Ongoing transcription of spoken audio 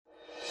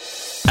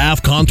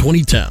AFCON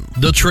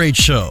 2010, the trade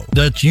show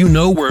that you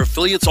know where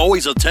affiliates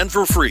always attend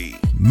for free,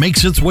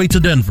 makes its way to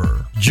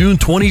Denver, June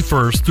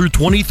 21st through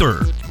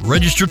 23rd.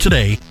 Register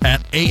today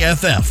at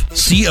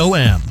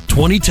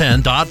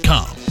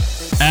AFFCOM2010.com.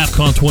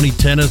 AFCON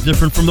 2010 is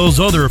different from those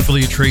other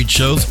affiliate trade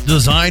shows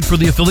designed for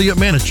the affiliate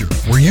manager,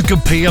 where you can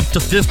pay up to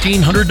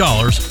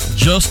 $1,500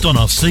 just on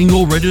a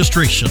single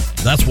registration.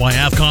 That's why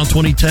AFCON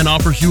 2010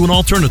 offers you an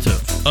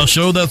alternative, a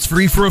show that's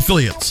free for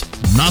affiliates.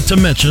 Not to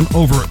mention,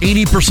 over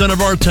 80%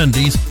 of our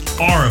attendees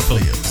are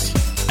affiliates.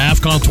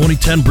 AFCON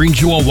 2010 brings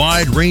you a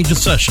wide range of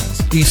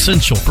sessions,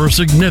 essential for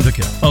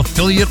significant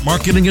affiliate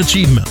marketing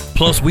achievement.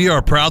 Plus, we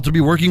are proud to be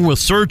working with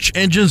Search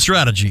Engine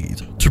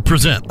Strategies to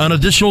present an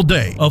additional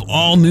day of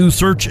all new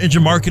search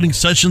engine marketing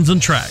sessions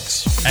and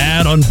tracks.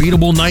 Add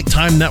unbeatable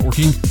nighttime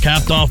networking,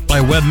 capped off by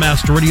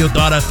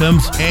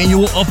WebmasterRadio.fm's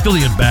annual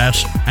affiliate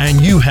bash,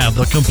 and you have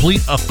the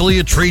complete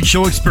affiliate trade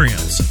show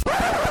experience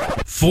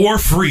for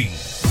free.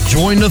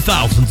 Join the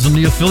thousands in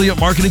the affiliate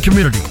marketing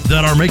community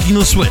that are making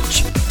the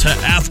switch to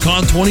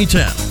AFCON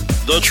 2010,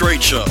 the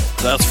trade show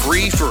that's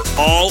free for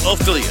all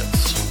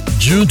affiliates.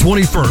 June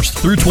 21st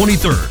through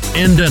 23rd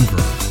in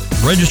Denver.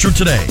 Register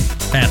today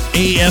at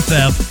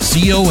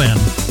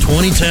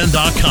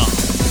AFFCOM2010.com.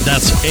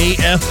 That's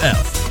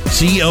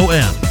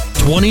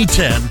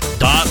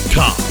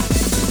AFFCOM2010.com.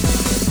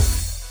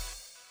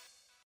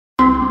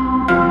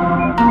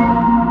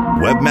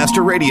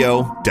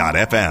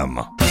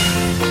 WebmasterRadio.fm.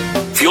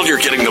 Feel you're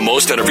getting the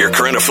most out of your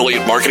current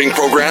affiliate marketing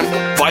program?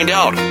 Find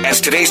out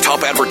as today's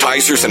top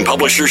advertisers and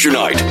publishers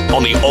unite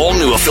on the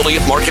all-new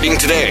Affiliate Marketing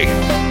Today.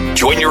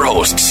 Join your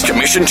hosts,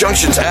 Commission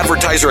Junction's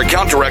Advertiser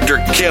Account Director,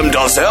 Kim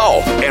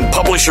Dalzell, and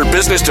Publisher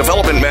Business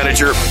Development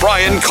Manager,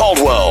 Brian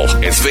Caldwell,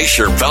 as they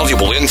share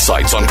valuable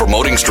insights on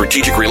promoting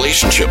strategic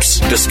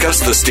relationships, discuss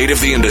the state of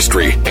the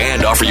industry,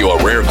 and offer you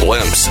a rare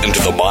glimpse into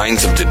the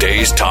minds of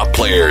today's top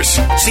players.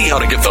 See how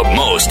to get the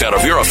most out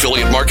of your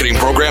affiliate marketing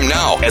program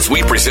now as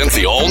we present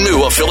the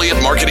all-new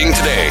Affiliate Marketing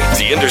Today,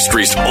 the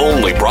industry's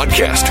only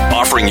broadcast,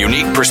 offering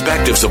unique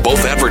perspectives of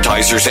both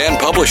advertisers and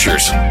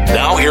publishers.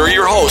 Now here are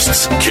your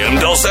hosts, Kim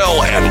Dalzell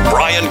and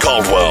Brian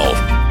Caldwell.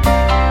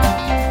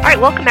 All right,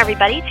 welcome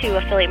everybody to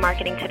Affiliate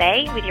Marketing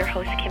Today with your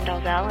hosts Kim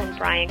Dalzell and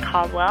Brian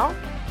Caldwell.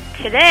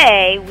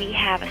 Today we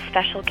have a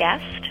special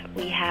guest.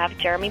 We have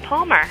Jeremy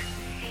Palmer,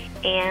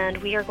 and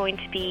we are going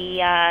to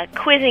be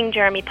quizzing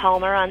Jeremy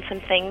Palmer on some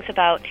things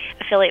about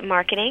affiliate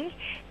marketing.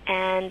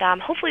 And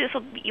hopefully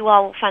you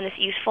all will find this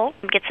useful,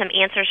 get some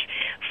answers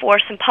for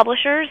some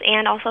publishers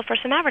and also for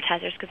some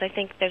advertisers, because I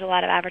think there's a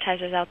lot of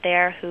advertisers out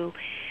there who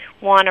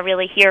want to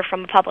really hear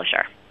from a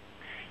publisher.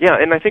 Yeah,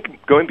 and I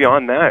think going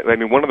beyond that, I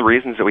mean, one of the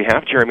reasons that we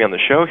have Jeremy on the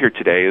show here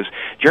today is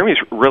Jeremy's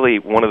really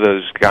one of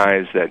those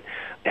guys that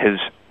has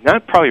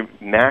not probably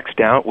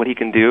maxed out what he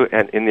can do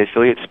in the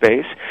affiliate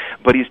space,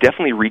 but he's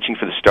definitely reaching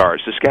for the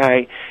stars. This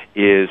guy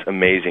is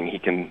amazing. He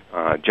can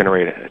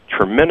generate a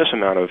tremendous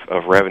amount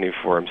of revenue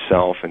for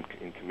himself and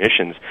in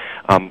commissions,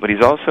 but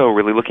he's also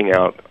really looking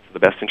out for the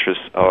best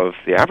interests of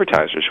the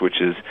advertisers, which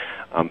is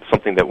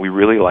something that we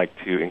really like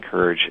to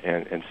encourage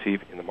and see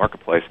in the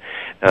marketplace.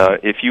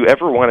 If you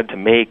ever wanted to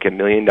make $1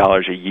 million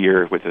a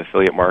year with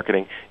affiliate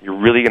marketing, you're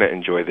really going to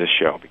enjoy this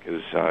show,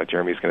 because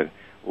Jeremy's going to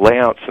lay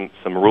out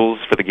some rules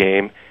for the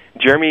game.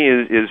 Jeremy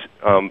is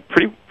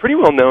pretty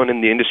well known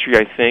in the industry,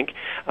 I think,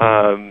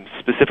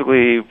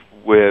 specifically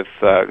with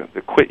the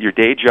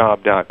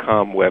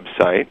QuitYourDayJob.com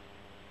website,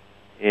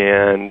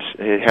 and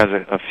it has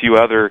a few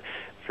other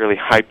fairly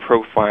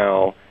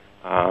high-profile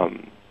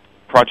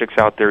projects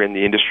out there in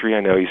the industry.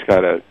 I know he's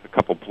got a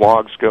couple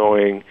blogs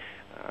going.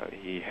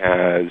 He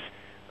has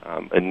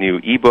a new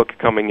ebook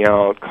coming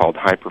out called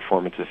High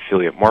Performance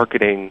Affiliate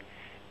Marketing,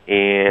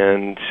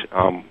 and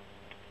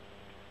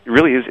he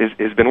really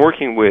has been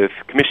working with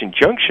Commission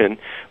Junction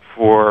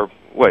for,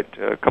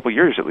 a couple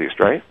years at least,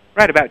 right?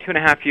 Right, about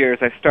 2.5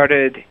 years. I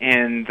started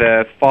in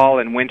the fall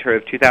and winter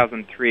of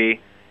 2003,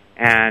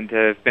 and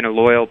have been a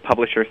loyal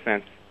publisher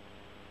since.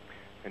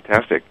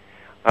 Fantastic.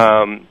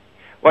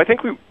 Well, I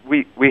think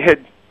we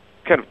had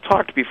kind of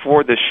talked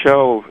before the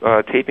show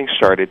taping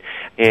started,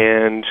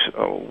 and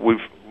we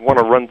want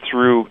to run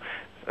through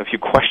a few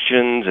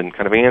questions and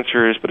kind of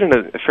answers, but in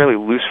a fairly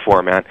loose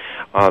format.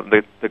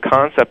 The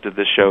concept of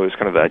this show is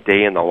kind of a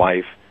day in the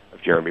life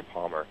of Jeremy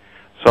Palmer.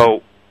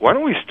 So why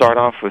don't we start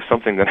off with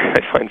something that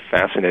I find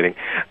fascinating?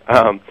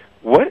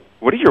 What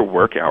are your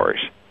work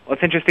hours? Well,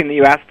 it's interesting that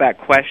you asked that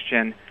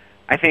question.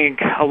 I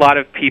think a lot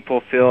of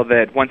people feel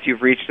that once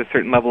you've reached a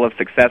certain level of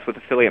success with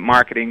affiliate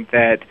marketing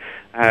that,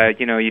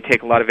 you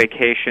take a lot of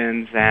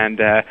vacations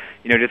and,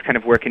 just kind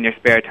of work in your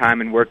spare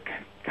time and work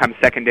comes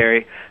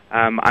secondary.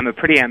 I'm a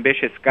pretty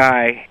ambitious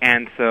guy,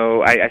 and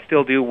so I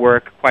still do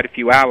work quite a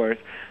few hours.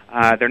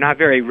 They're not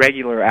very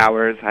regular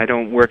hours. I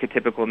don't work a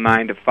typical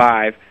 9 to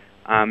 5.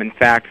 In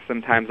fact,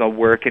 sometimes I'll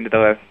work into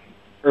the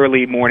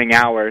early morning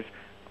hours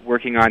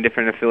working on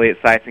different affiliate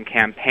sites and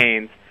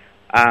campaigns.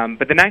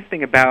 But the nice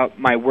thing about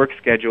my work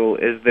schedule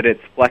is that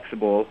it's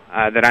flexible,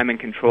 that I'm in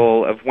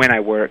control of when I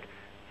work.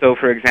 So,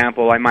 for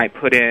example, I might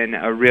put in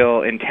a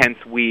real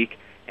intense week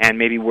and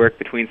maybe work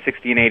between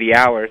 60 and 80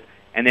 hours,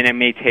 and then I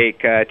may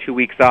take 2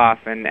 weeks off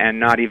and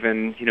not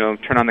even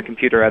turn on the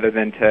computer other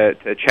than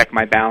to check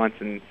my balance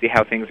and see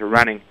how things are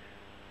running.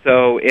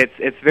 So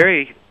it's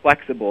very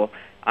flexible,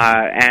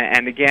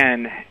 and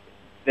again,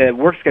 the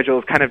work schedule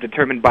is kind of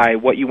determined by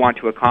what you want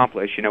to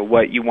accomplish,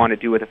 what you want to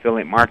do with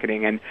affiliate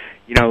marketing. And,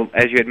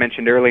 as you had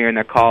mentioned earlier in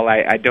the call,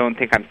 I don't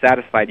think I'm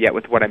satisfied yet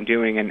with what I'm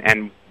doing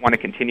and want to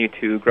continue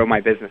to grow my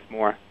business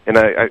more. And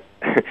I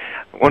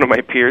one of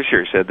my peers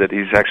here said that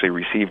he's actually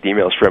received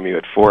emails from you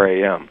at 4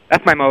 a.m.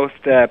 That's my most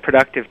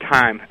productive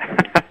time,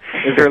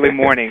 is early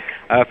morning.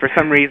 For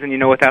some reason,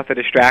 without the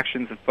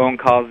distractions of phone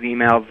calls,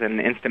 emails,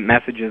 and instant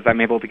messages, I'm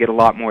able to get a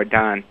lot more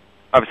done.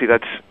 Obviously,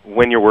 that's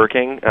when you're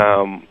working.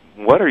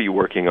 What are you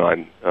working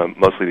on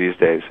mostly these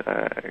days?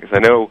 Because I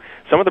know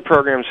some of the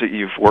programs that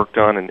you've worked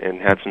on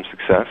and had some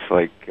success,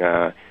 like,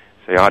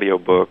 say,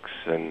 audiobooks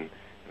and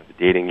the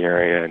dating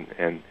area,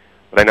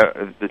 but I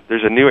know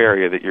there's a new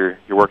area that you're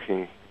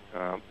working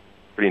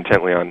pretty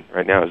intently on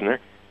right now, isn't there?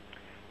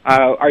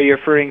 Are you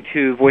referring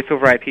to Voice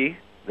over IP?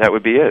 That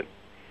would be it.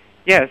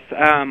 Yes.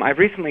 I've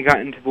recently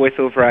gotten into Voice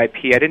over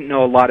IP. I didn't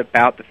know a lot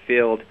about the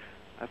field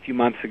a few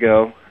months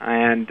ago,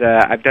 and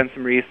I've done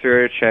some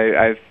research.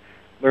 I've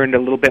learned a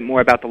little bit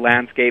more about the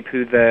landscape,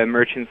 who the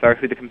merchants are,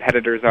 who the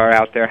competitors are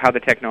out there, how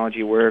the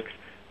technology works,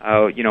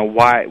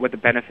 what the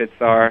benefits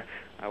are,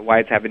 why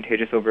it's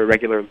advantageous over a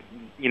regular,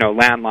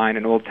 landline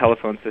and old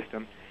telephone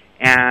system.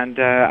 And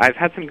I've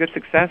had some good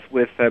success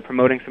with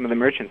promoting some of the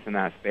merchants in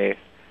that space.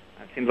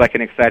 It seems like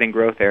an exciting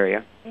growth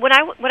area. What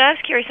I was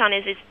curious on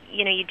is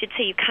you did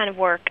say you kind of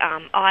work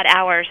odd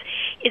hours.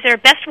 Is there a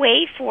best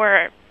way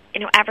for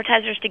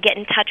advertisers to get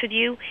in touch with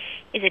you?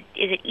 Is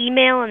it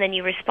email and then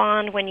you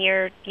respond when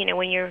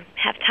when you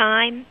have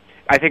time?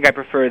 I think I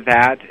prefer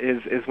that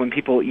is when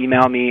people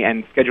email me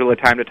and schedule a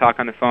time to talk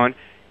on the phone.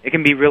 It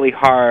can be really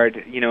hard,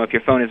 if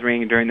your phone is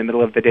ringing during the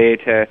middle of the day,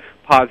 to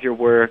pause your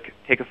work,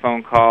 take a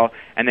phone call,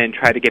 and then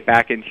try to get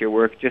back into your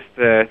work. Just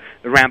the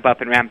ramp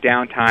up and ramp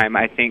down time,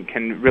 I think,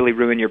 can really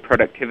ruin your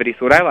productivity.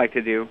 So what I like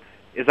to do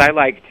is I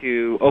like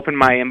to open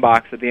my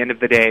inbox at the end of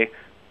the day,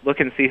 look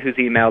and see who's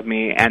emailed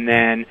me, and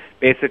then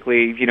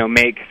basically,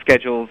 make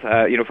schedules,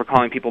 for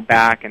calling people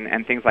back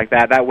and things like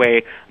that. That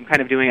way, I'm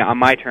kind of doing it on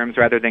my terms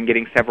rather than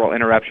getting several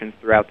interruptions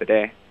throughout the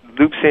day.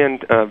 Loops in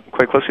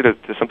quite closely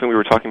to something we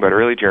were talking about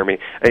earlier, Jeremy.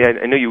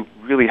 I know you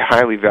really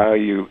highly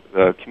value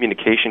the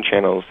communication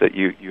channels that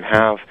you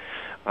have,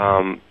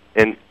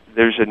 and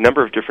there's a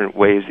number of different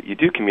ways that you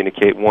do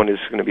communicate. One is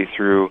going to be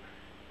through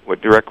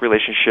direct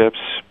relationships,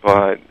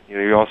 but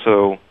you're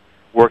also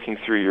working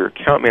through your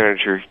account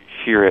manager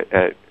here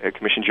at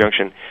Commission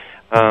Junction.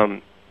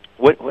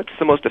 What's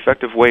the most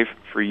effective way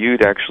for you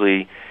to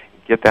actually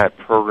get that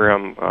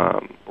program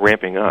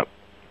ramping up?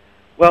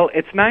 Well,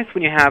 it's nice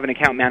when you have an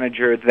account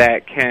manager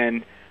that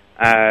can,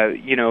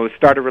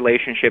 start a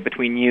relationship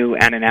between you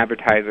and an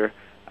advertiser,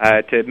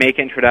 to make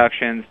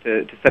introductions,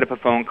 to set up a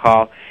phone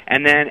call.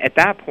 And then at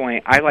that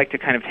point, I like to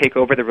kind of take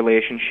over the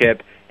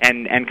relationship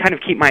and kind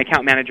of keep my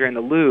account manager in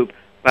the loop.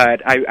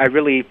 But I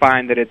really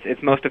find that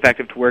it's most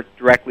effective to work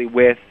directly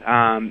with,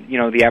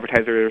 the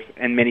advertisers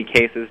in many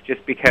cases,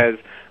 just because,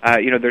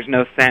 there's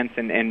no sense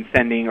in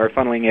sending or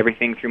funneling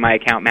everything through my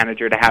account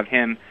manager to have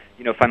him,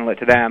 funnel it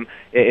to them.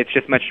 It's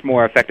just much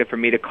more effective for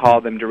me to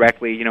call them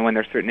directly, when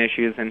there's certain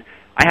issues. And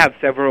I have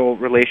several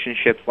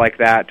relationships like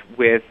that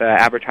with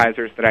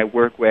advertisers that I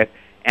work with,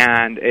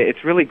 and it's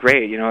really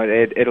great.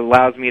 It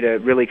allows me to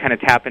really kind of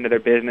tap into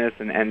their business,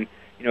 and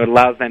it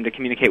allows them to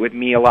communicate with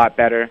me a lot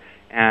better.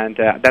 And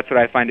that's what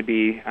I find to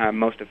be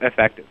most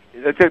effective.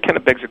 That kind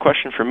of begs a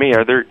question for me.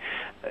 Are there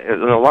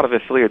a lot of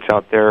affiliates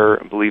out there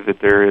believe that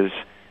there is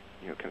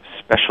kind of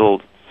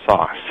special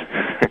sauce,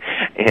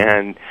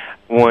 and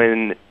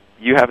when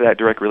you have that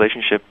direct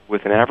relationship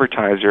with an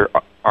advertiser,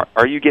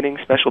 are you getting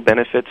special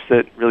benefits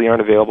that really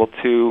aren't available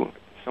to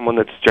someone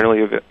that's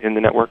generally in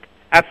the network?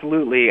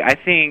 Absolutely. I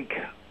think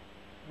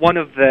one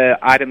of the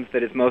items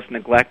that is most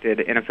neglected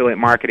in affiliate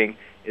marketing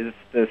is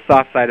the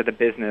soft side of the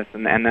business,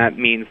 and that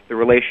means the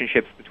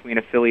relationships between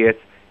affiliates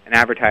and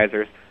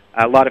advertisers.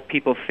 A lot of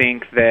people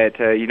think that,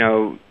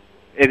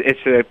 it's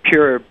a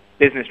pure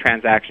business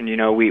transaction.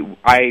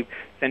 I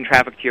send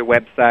traffic to your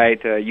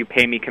website, you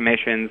pay me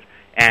commissions,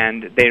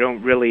 and they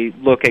don't really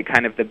look at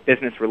kind of the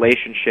business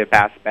relationship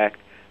aspect.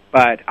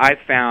 But I've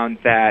found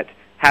that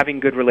having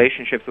good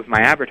relationships with my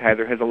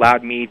advertiser has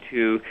allowed me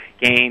to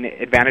gain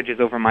advantages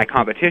over my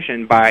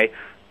competition by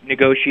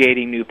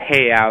negotiating new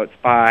payouts,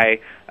 by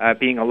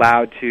being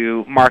allowed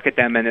to market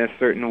them in a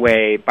certain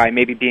way, by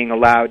maybe being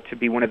allowed to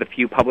be one of the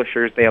few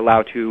publishers they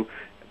allow to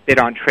bid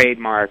on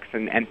trademarks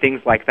and things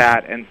like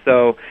that. And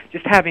so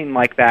just having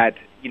like that,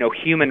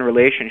 human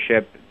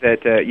relationship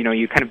that,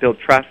 you kind of build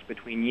trust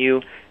between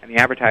you and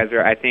the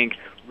advertiser, I think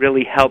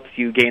really helps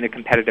you gain a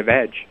competitive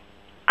edge.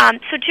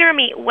 So,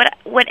 Jeremy,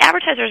 what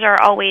advertisers are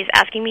always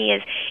asking me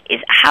is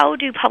how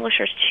do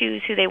publishers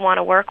choose who they want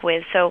to work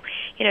with? So,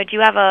 do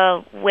you have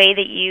a way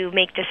that you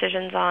make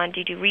decisions on? Do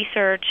you do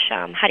research?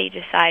 How do you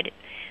decide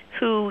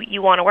who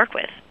you want to work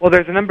with? Well,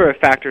 there's a number of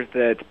factors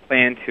that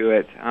play into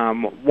it.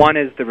 One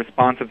is the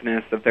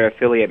responsiveness of their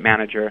affiliate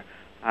manager.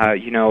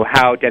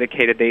 How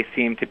dedicated they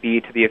seem to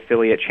be to the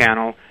affiliate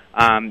channel.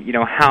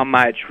 How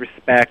much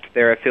respect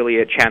their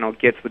affiliate channel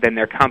gets within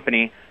their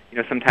company.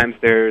 Sometimes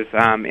there's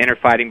inner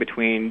fighting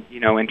between,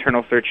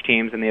 internal search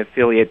teams and the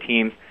affiliate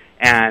teams.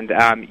 And,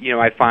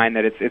 I find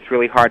that it's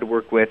really hard to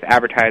work with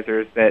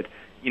advertisers that,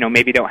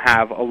 maybe don't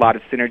have a lot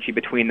of synergy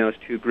between those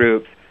two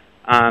groups.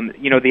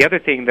 The other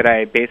thing that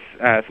I base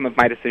some of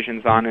my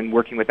decisions on in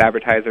working with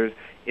advertisers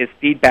is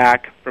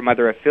feedback from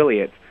other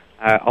affiliates.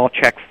 I'll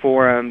check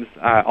forums.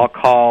 I'll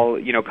call,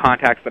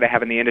 contacts that I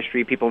have in the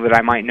industry, people that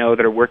I might know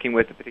that are working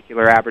with a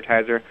particular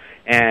advertiser,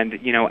 and,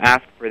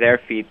 ask for their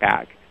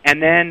feedback.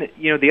 And then,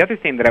 the other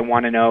thing that I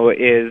want to know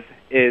is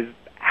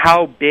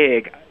how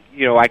big,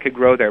 I could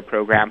grow their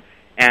program.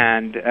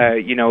 And,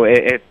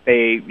 if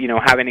they,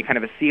 have any kind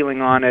of a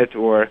ceiling on it,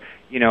 or,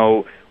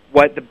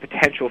 what the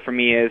potential for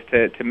me is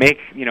to make,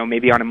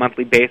 maybe on a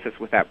monthly basis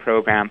with that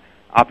program.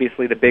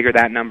 Obviously, the bigger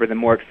that number, the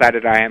more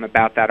excited I am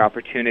about that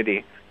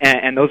opportunity.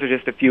 And those are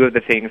just a few of the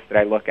things that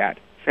I look at.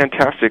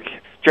 Fantastic.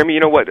 Jeremy, you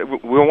know what?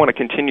 We want to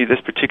continue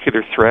this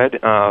particular thread.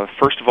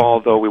 First of all,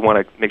 though, we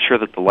want to make sure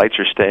that the lights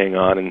are staying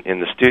on in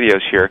the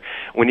studios here.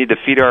 We need to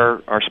feed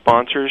our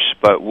sponsors,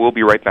 but we'll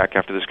be right back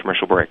after this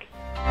commercial break.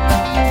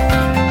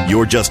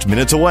 You're just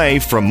minutes away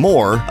from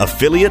more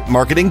Affiliate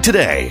Marketing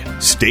Today.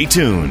 Stay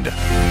tuned.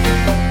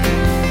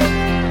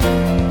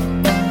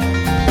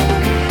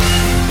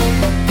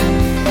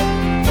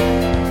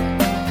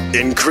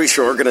 Increase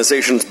your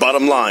organization's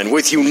bottom line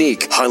with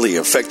unique, highly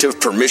effective,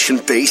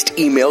 permission-based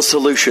email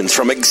solutions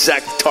from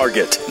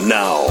ExactTarget.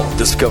 Now,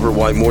 discover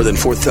why more than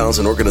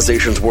 4,000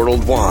 organizations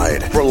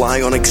worldwide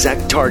rely on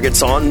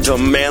ExactTarget's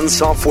on-demand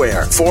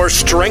software for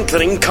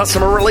strengthening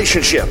customer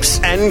relationships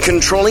and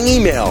controlling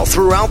email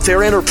throughout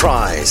their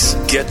enterprise.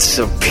 Get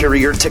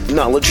superior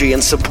technology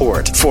and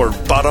support for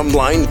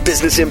bottom-line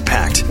business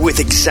impact with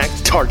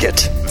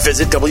ExactTarget.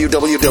 Visit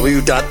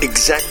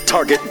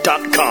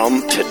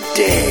www.exacttarget.com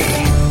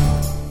today.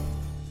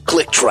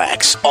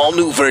 ClickTracks, all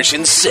new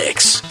version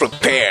 6.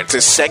 Prepare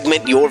to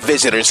segment your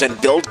visitors and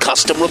build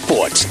custom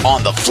reports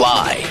on the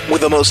fly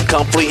with the most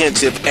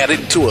comprehensive and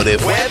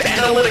intuitive web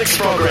analytics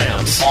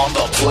programs on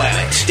the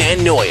planet.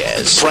 Dan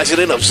Noyes,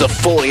 president of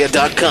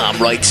Sephora.com,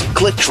 writes,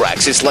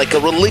 ClickTracks is like a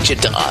religion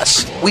to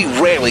us. We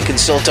rarely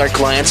consult our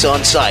clients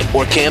on site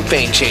or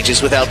campaign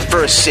changes without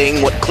first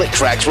seeing what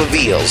ClickTracks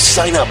reveals.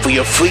 Sign up for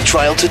your free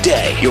trial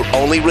today. Your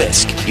only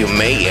risk, you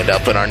may end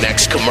up in our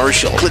next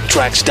commercial.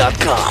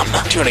 ClickTracks.com,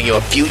 turning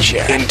your future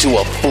into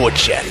a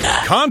fortune.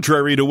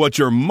 Contrary to what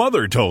your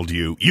mother told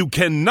you, you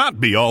cannot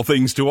be all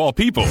things to all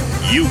people.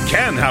 You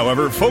can,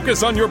 however,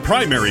 focus on your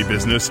primary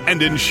business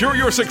and ensure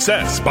your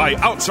success by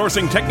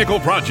outsourcing technical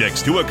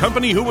projects to a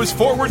company who is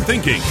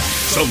forward-thinking,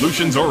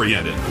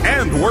 solutions-oriented,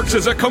 and works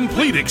as a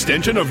complete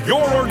extension of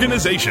your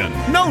organization.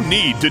 No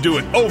need to do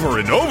it over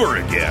and over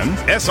again.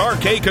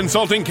 SRK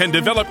Consulting can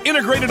develop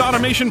integrated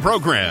automation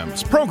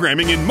programs,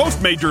 programming in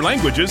most major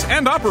languages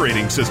and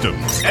operating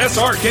systems.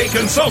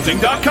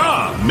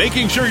 SRKConsulting.com.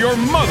 Making sure your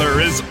mother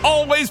is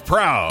always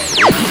proud.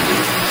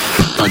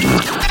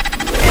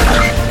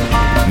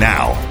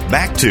 Now,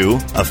 back to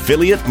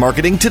Affiliate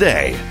Marketing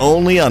Today,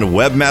 only on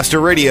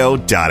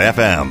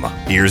WebmasterRadio.fm.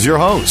 Here's your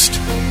host.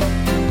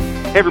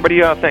 Hey,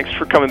 everybody. Thanks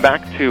for coming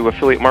back to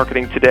Affiliate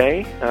Marketing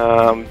Today.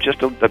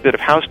 Just a bit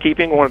of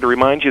housekeeping. I wanted to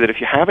remind you that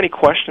if you have any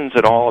questions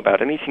at all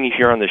about anything you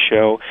hear on the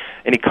show,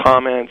 any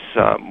comments,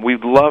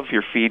 we'd love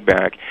your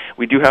feedback.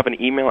 We do have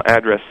an email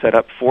address set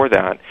up for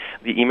that.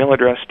 The email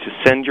address to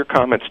send your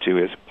comments to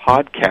is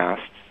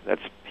podcasts,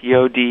 that's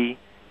podcasts,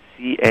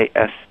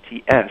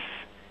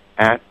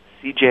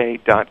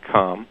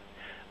 @cj.com.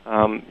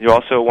 You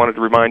also wanted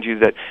to remind you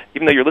that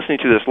even though you're listening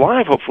to this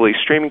live, hopefully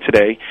streaming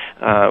today,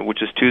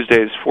 which is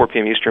Tuesdays, 4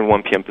 p.m. Eastern,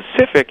 1 p.m.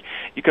 Pacific,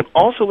 you can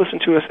also listen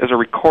to us as a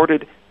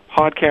recorded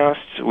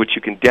podcast, which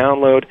you can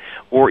download,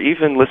 or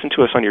even listen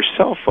to us on your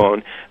cell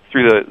phone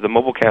through the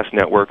Mobilecast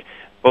network.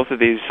 Both of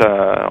these,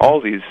 all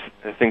of these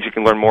things you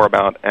can learn more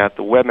about at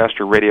the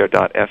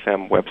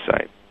WebmasterRadio.fm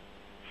website.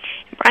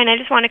 Brian, I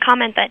just want to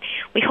comment that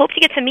we hope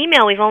to get some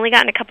email. We've only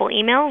gotten a couple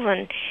emails,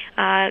 and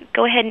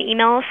go ahead and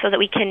email us so that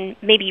we can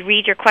maybe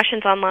read your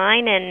questions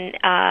online and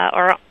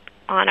or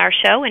on our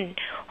show, and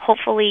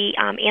hopefully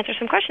answer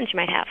some questions you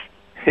might have.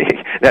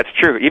 That's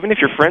true. Even if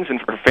you're friends and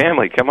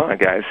family, come on,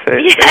 guys.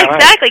 Yeah,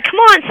 exactly. Come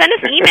on, send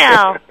us an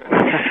email.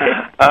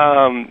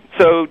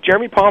 So,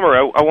 Jeremy Palmer,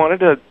 I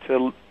wanted to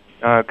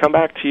come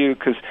back to you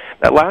because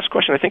that last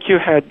question, I think you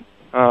had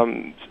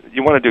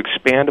you wanted to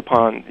expand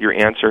upon your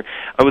answer.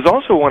 I was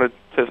also wanted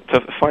to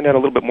find out a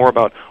little bit more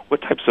about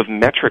what types of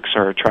metrics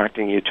are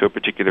attracting you to a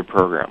particular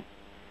program.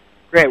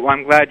 Great. Well,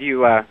 I'm glad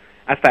you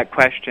asked that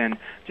question.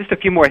 Just a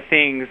few more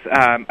things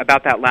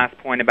about that last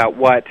point about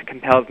what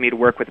compels me to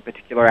work with a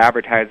particular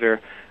advertiser.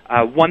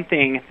 One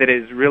thing that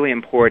is really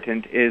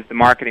important is the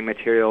marketing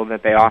material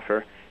that they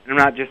offer. And I'm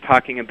not just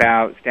talking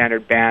about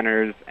standard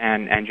banners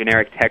and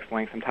generic text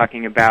links. I'm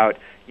talking about,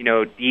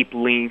 deep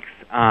links,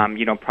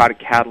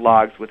 product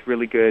catalogs with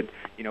really good,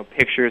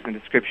 pictures and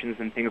descriptions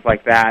and things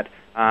like that.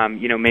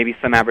 Maybe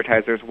some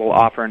advertisers will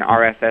offer an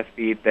RSS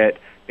feed that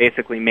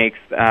basically makes,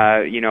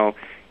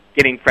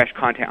 getting fresh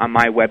content on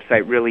my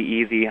website really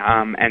easy.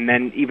 And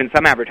then even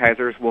some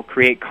advertisers will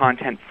create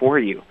content for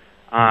you.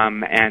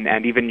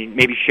 And even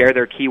maybe share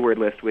their keyword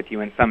list with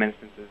you in some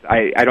instances.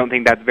 I don't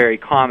think that's very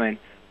common,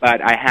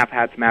 but I have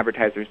had some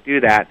advertisers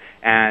do that,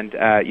 and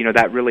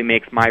that really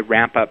makes my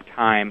ramp-up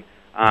time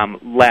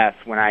less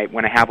when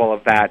I have all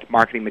of that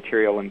marketing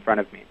material in front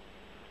of me.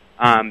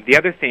 The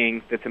other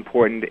thing that's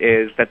important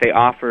is that they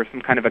offer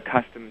some kind of a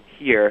custom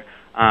tier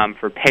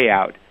for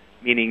payout,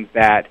 meaning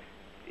that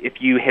if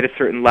you hit a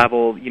certain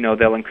level,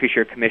 they'll increase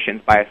your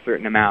commissions by a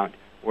certain amount,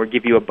 or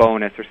give you a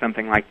bonus or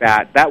something like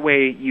that. That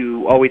way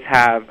you always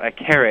have a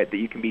carrot that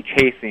you can be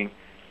chasing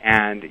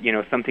and,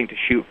 something to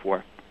shoot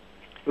for.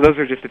 So those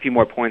are just a few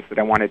more points that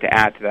I wanted to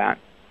add to that.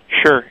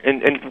 Sure.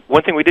 And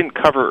one thing we didn't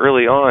cover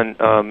early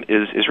on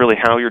is really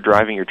how you're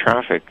driving your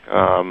traffic.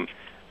 I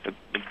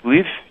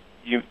believe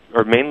you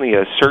are mainly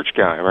a search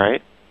guy,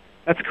 right?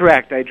 That's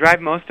correct. I drive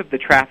most of the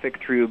traffic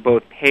through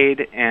both paid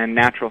and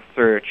natural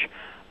search.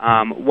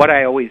 What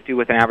I always do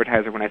with an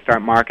advertiser when I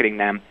start marketing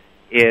them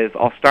is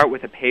I'll start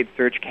with a paid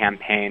search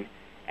campaign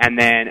and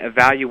then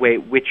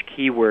evaluate which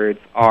keywords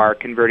are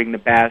converting the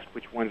best,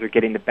 which ones are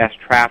getting the best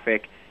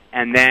traffic,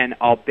 and then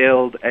I'll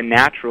build a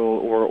natural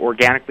or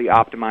organically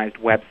optimized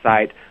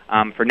website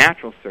for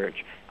natural search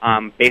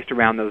based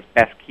around those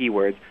best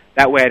keywords.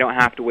 That way I don't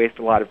have to waste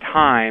a lot of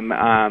time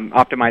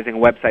optimizing a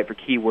website for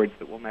keywords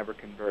that will never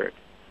convert.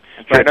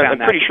 And so I'm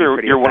pretty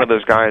sure you're one of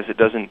those guys that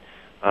doesn't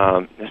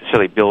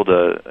necessarily build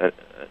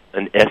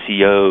an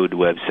SEO'd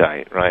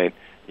website, right?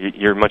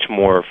 You're much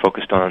more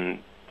focused on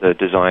the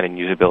design and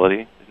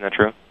usability. Isn't that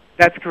true?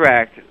 That's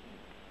correct.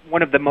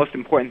 One of the most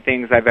important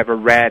things I've ever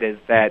read is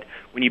that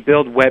when you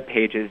build web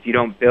pages, you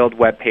don't build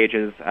web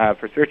pages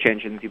for search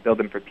engines, you build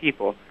them for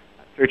people.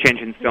 Search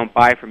engines don't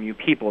buy from you,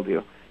 people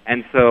do.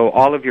 And so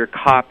all of your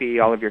copy,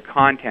 all of your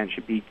content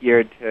should be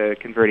geared to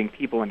converting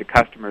people into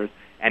customers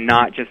and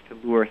not just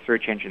to lure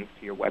search engines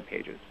to your web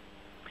pages.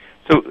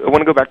 So I want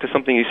to go back to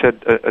something you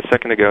said a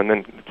second ago, and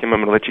then, Kim, I'm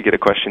going to let you get a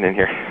question in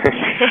here.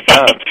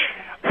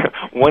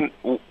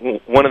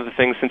 One of the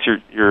things, since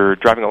you're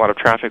driving a lot of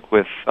traffic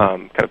with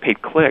kind of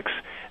paid clicks,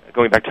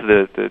 going back to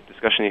the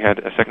discussion you had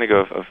a second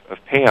ago of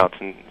payouts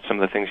and some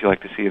of the things you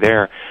like to see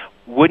there,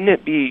 wouldn't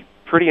it be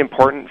pretty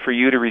important for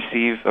you to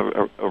receive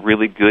a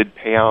really good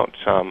payout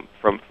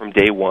from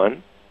day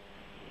one?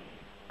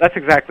 That's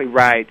exactly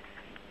right.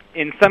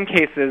 In some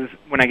cases,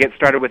 when I get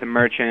started with a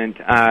merchant,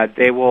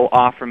 they will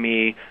offer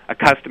me a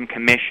custom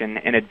commission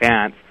in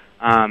advance,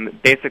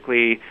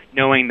 basically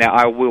knowing that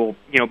I will,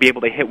 be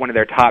able to hit one of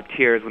their top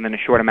tiers within a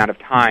short amount of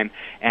time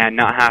and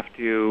not have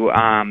to,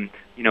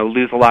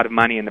 lose a lot of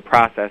money in the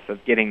process of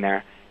getting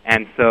there.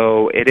 And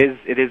so it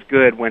is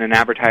good when an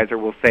advertiser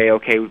will say,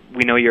 okay,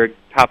 we know you're a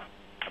top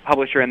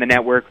publisher in the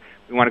network.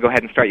 We want to go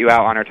ahead and start you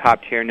out on our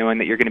top tier, knowing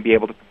that you're going to be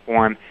able to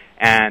perform.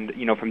 And,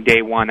 from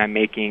day one, I'm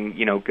making,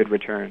 good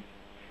returns.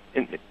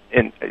 And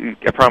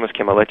I promise,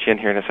 Kim, I'll let you in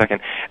here in a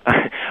second.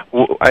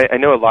 I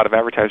know a lot of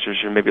advertisers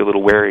are maybe a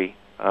little wary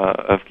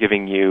of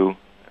giving you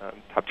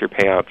top-tier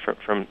payout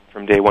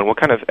from day one. What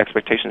kind of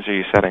expectations are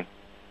you setting?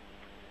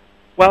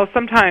 Well,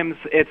 sometimes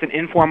it's an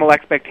informal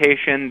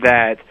expectation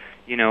that,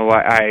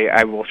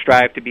 I will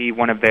strive to be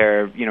one of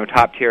their,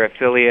 top-tier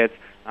affiliates.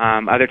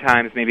 Other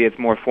times maybe it's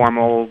more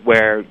formal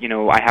where,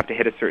 I have to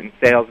hit a certain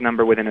sales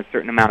number within a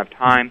certain amount of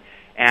time.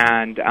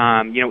 And,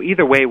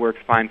 either way works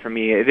fine for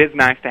me. It is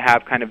nice to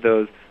have kind of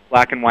those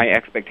black and white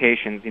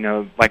expectations,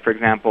 like, for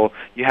example,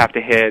 you have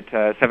to hit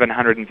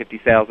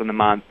 750 sales in the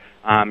month,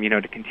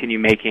 to continue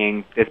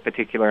making this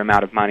particular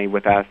amount of money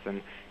with us,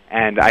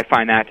 and I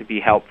find that to be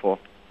helpful.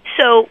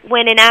 So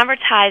when an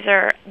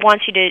advertiser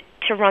wants you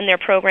to run their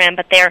program,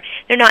 but they're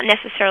not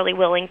necessarily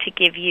willing to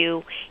give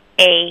you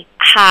a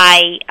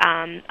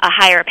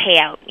higher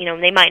payout,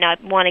 they might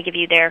not want to give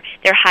you their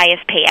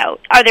highest payout.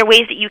 Are there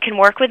ways that you can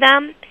work with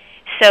them?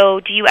 So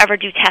do you ever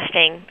do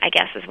testing, I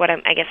guess is what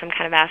I'm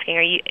kind of asking.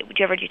 Do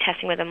you ever do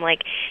testing with them, like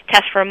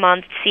test for a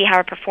month, see how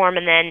I perform,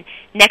 and then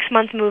next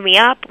month move me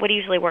up? What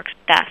usually works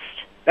best?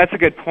 That's a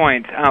good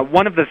point.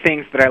 One of the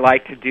things that I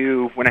like to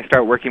do when I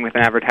start working with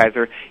an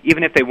advertiser,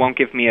 even if they won't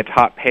give me a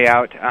top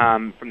payout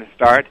from the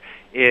start,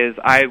 is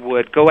I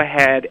would go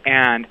ahead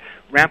and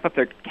ramp up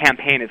their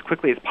campaign as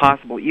quickly as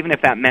possible, even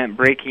if that meant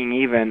breaking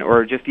even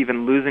or just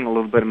even losing a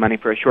little bit of money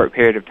for a short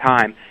period of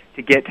time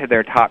to get to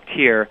their top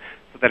tier,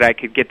 that I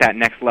could get that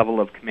next level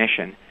of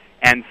commission.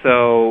 And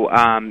so,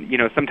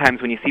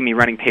 sometimes when you see me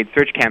running paid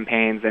search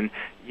campaigns and,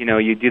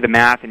 you do the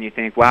math and you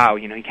think, wow,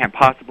 you can't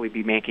possibly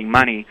be making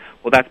money.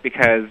 Well, that's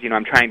because,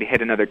 I'm trying to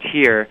hit another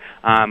tier,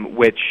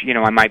 which,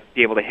 I might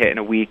be able to hit in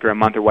a week or a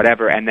month or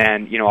whatever, and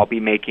then, I'll be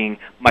making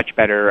much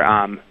better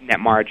net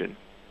margin.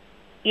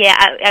 Yeah,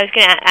 I was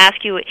going to ask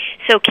you,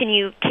 so can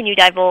you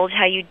divulge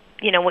how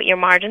what your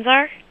margins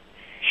are?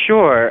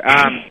 Sure.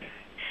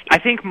 I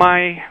think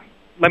my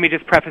let me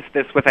just preface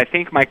this with, I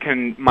think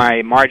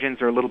my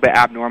margins are a little bit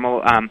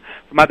abnormal.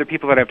 From other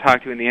people that I've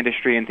talked to in the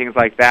industry and things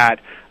like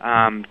that,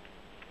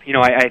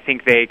 I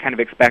think they kind of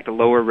expect a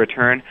lower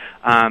return.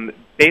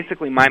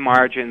 Basically, my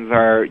margins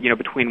are,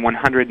 between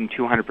 100 and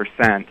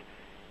 200%.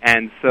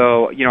 And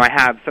so, I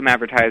have some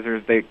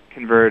advertisers that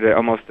convert at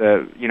almost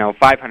a,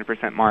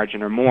 500%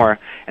 margin or more.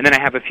 And then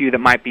I have a few that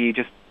might be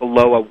just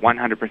below a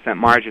 100%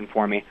 margin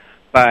for me.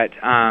 But,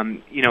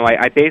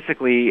 I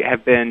basically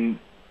have been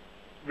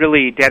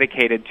really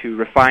dedicated to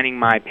refining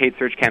my paid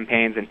search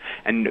campaigns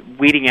and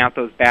weeding out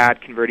those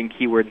bad converting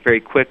keywords very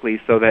quickly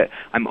so that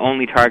I'm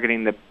only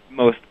targeting the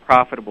most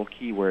profitable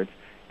keywords.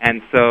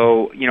 And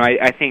so,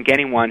 I think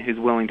anyone who's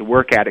willing to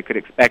work at it could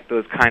expect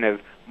those kind of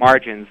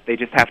margins. They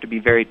just have to be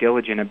very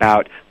diligent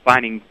about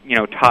finding,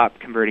 top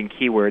converting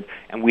keywords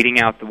and weeding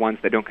out the ones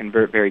that don't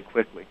convert very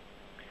quickly.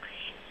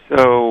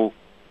 So,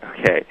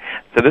 okay.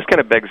 So this kind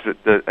of begs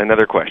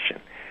another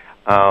question.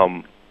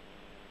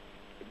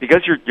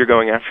 Because you're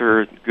going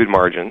after good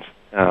margins,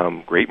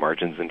 great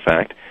margins, in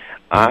fact,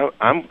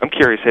 I'm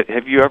curious,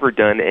 have you ever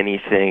done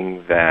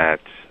anything that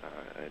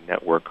a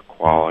network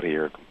quality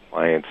or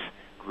compliance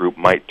group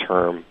might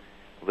term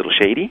a little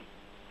shady?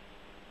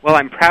 Well,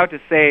 I'm proud to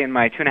say in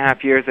my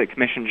 2.5 years at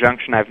Commission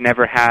Junction, I've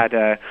never had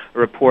a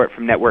report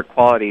from network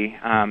quality,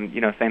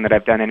 saying that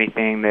I've done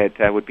anything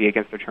that would be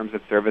against their terms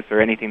of service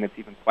or anything that's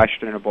even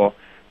questionable.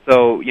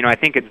 So, I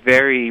think it's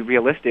very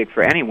realistic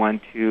for anyone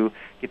to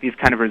get these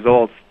kind of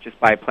results just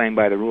by playing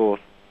by the rules.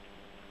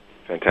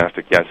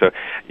 Fantastic. Yeah, so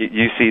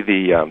you see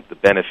the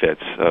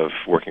benefits of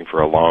working for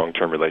a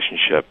long-term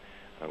relationship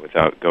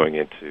without going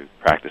into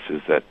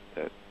practices that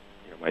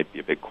might be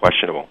a bit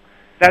questionable.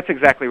 That's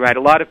exactly right.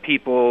 A lot of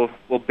people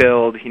will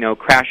build,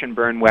 crash and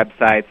burn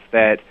websites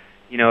that,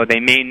 they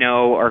may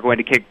know are going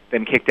to get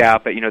them kicked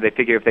out, but, they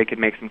figure if they could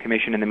make some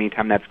commission in the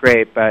meantime, that's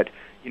great. But,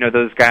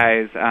 those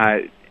guys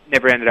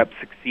never ended up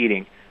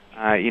succeeding.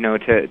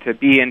 To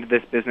be into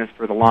this business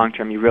for the long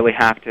term, you really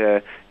have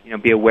to,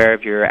 be aware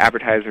of your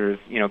advertisers',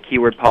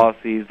 keyword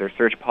policies, their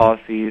search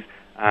policies,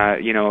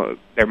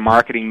 their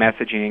marketing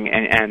messaging,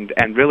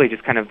 and really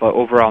just kind of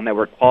overall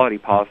network quality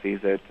policies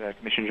at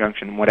Commission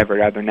Junction and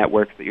whatever other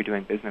networks that you're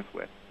doing business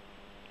with.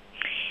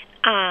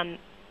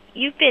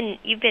 You've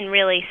been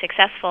really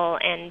successful,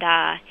 and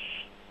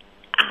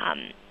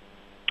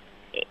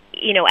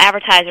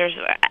advertisers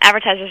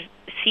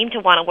seem to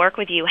want to work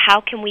with you.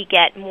 How can we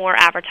get more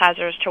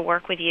advertisers to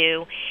work with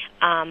you?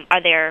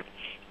 Are there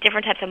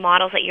different types of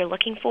models that you're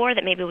looking for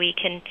that maybe we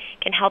can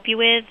help you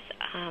with?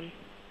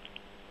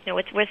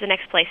 Where's the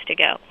next place to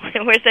go?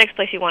 Where's the next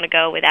place you want to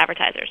go with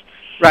advertisers?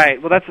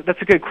 Right. Well,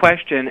 that's a good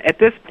question. At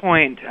this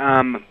point,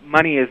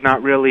 money is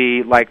not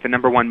really like the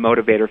number one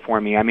motivator for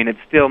me. I mean, it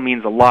still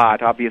means a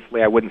lot.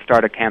 Obviously, I wouldn't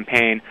start a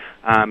campaign,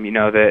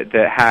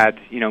 that had,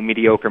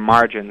 mediocre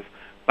margins.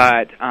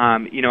 But,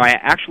 I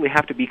actually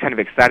have to be kind of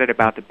excited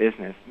about the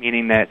business,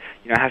 meaning that,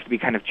 it has to be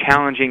kind of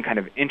challenging, kind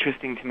of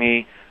interesting to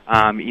me,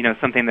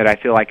 something that I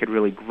feel I could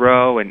really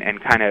grow and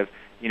kind of,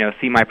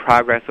 see my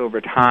progress over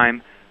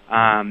time.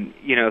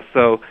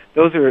 So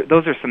those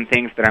are some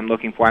things that I'm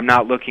looking for. I'm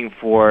not looking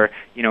for,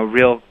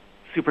 real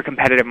super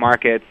competitive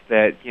markets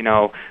that,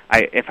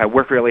 if I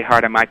work really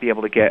hard, I might be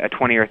able to get a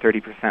 20 or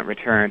 30%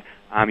 return.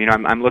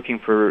 I'm looking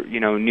for,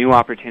 new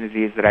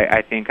opportunities that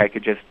I think I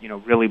could just,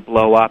 really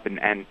blow up and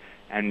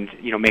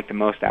make the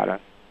most out of.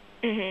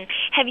 Mm-hmm.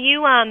 Have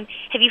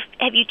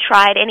you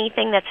tried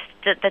anything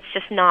that's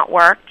just not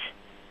worked?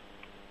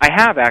 I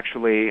have,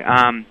 actually.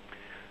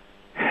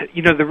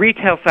 The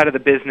retail side of the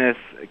business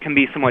can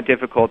be somewhat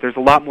difficult. There's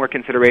a lot more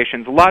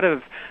considerations. A lot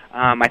of,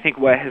 I think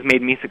what has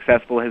made me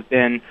successful has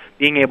been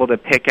being able to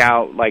pick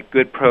out, like,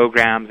 good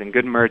programs and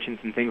good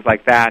merchants and things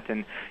like that.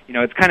 And,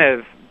 it's kind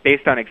of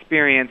based on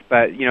experience,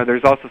 but,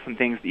 there's also some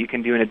things that you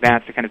can do in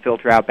advance to kind of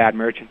filter out bad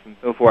merchants and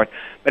so forth.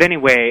 But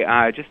anyway,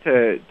 just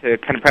to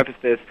kind of preface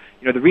this,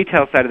 the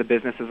retail side of the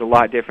business is a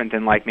lot different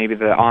than, like, maybe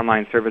the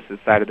online services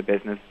side of the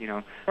business.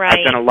 Right.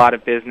 I've done a lot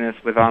of business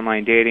with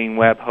online dating,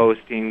 web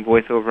hosting,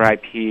 voice over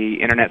IP,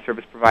 internet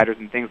service providers,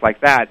 and things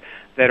like that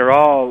are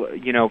all,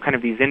 kind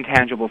of these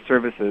intangible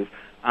services.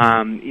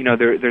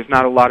 There's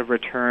not a lot of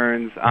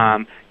returns.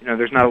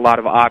 There's not a lot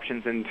of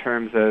options in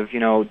terms of,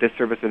 this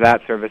service or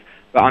that service.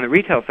 But on the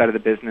retail side of the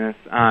business,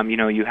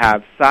 you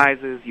have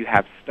sizes, you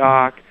have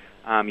stock,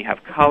 you have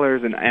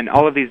colors, and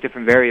all of these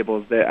different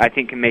variables that I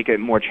think can make it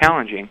more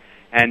challenging.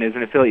 And as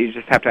an affiliate, you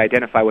just have to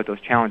identify what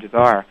those challenges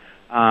are.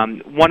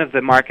 One of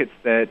the markets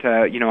that,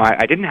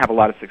 I didn't have a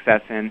lot of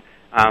success in,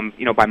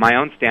 by my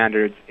own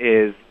standards,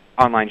 is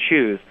online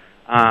shoes.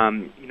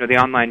 The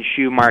online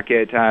shoe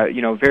market,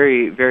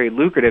 very, very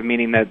lucrative,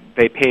 meaning that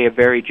they pay a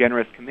very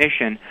generous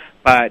commission,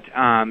 but,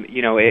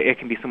 it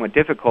can be somewhat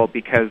difficult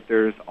because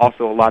there's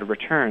also a lot of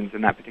returns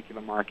in that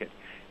particular market.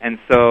 And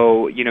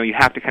so, you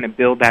have to kind of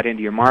build that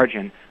into your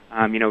margin.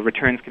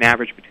 Returns can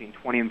average between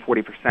 20 and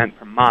 40%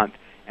 per month.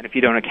 And if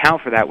you don't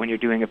account for that when you're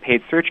doing a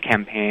paid search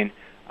campaign,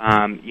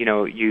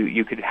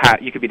 you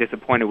could be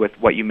disappointed with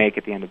what you make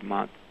at the end of the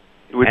month.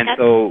 And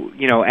so,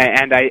 you know,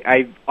 and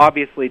I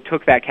obviously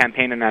took that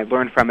campaign and I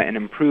learned from it and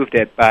improved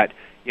it, but,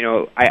 you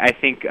know, I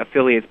think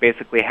affiliates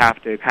basically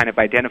have to kind of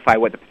identify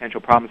what the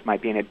potential problems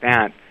might be in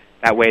advance.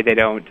 That way they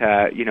don't,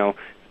 you know,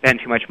 spend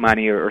too much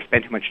money or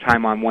spend too much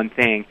time on one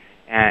thing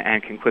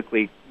and can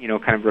quickly, you know,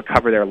 kind of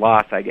recover their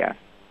loss, I guess.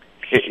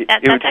 It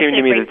would seem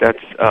to me that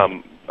that's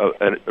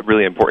a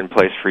really important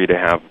place for you to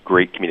have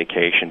great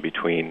communication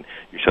between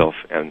yourself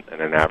and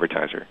an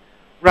advertiser.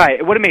 Right.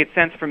 It would have made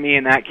sense for me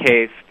in that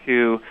case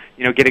to,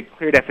 you know, get a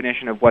clear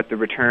definition of what the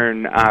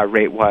return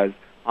rate was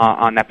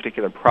on that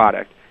particular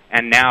product.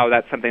 And now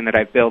that's something that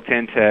I've built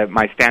into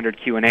my standard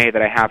Q&A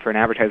that I have for an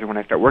advertiser when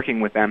I start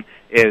working with them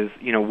is,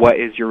 you know, what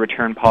is your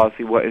return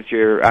policy? What is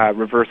your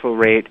reversal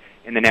rate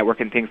in the network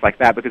and things like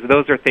that? Because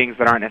those are things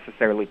that aren't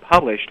necessarily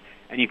published,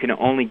 and you can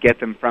only get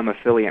them from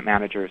affiliate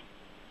managers.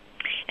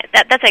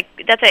 That's an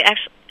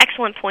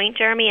excellent point,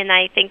 Jeremy, and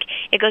I think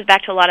it goes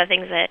back to a lot of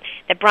things that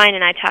Brian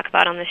and I talk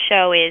about on the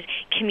show is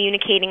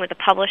communicating with the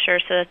publisher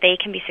so that they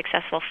can be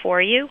successful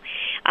for you.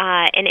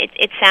 And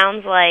it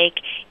sounds like,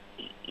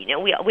 you know,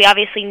 we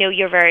obviously know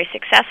you're very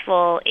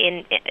successful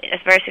a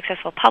very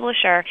successful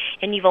publisher,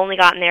 and you've only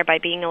gotten there by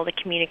being able to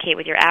communicate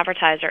with your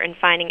advertiser and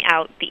finding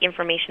out the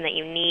information that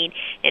you need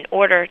in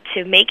order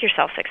to make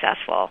yourself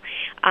successful.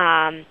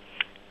 The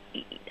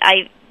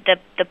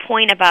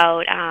point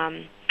about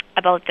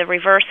the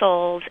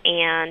reversals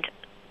and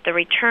the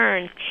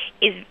returns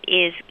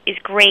is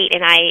great,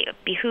 and I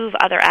behoove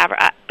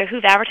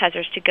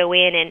advertisers to go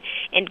in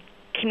and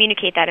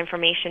communicate that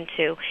information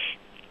to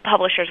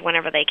publishers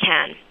whenever they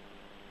can.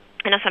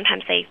 I know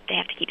sometimes they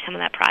have to keep some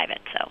of that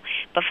private,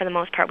 but for the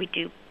most part we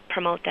do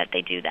promote that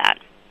they do that.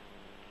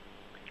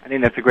 I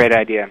think that's a great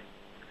idea.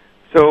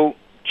 So,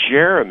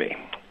 Jeremy,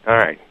 all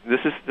right, this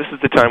is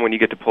the time when you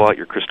get to pull out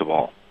your crystal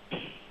ball.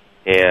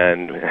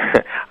 And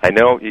I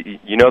know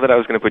you know that I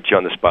was going to put you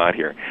on the spot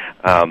here.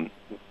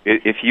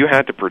 If you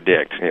had to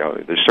predict, you know,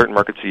 there's certain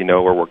markets that you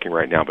know are working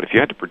right now, but if you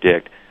had to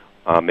predict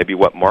maybe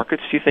what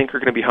markets you think are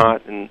going to be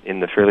hot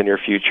in the fairly near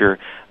future,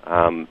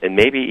 and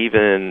maybe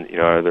even, you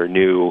know, are there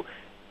new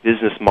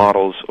business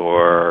models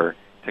or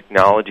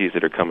technologies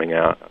that are coming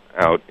out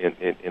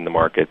in the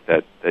market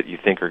that you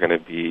think are going to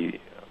be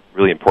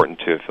really important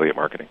to affiliate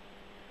marketing?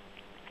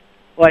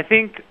 Well, I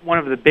think one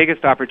of the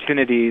biggest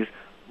opportunities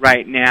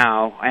right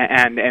now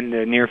and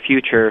the near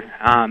future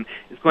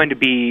is going to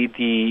be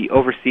the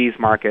overseas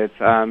markets,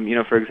 you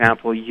know, for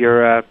example,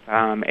 Europe,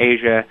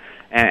 Asia,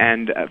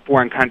 and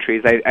foreign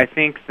countries. I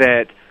think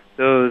that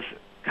those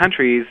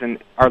countries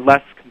are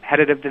less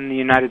competitive than the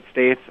United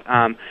States.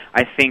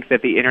 I think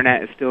that the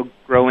Internet is still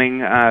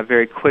growing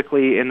very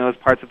quickly in those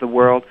parts of the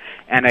world,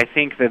 and I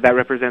think that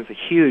represents a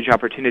huge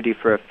opportunity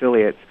for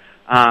affiliates.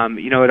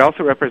 You know, it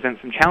also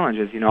represents some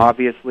challenges. You know,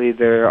 obviously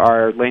there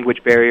are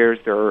language barriers,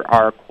 there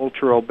are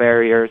cultural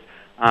barriers,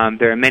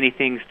 there are many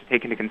things to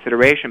take into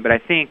consideration, but I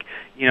think,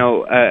 you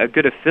know, a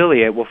good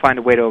affiliate will find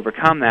a way to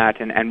overcome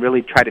that and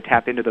really try to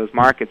tap into those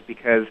markets,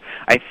 because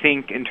I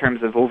think in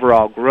terms of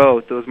overall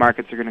growth, those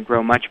markets are going to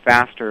grow much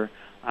faster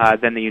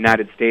than the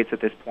United States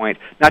at this point.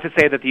 Not to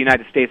say that the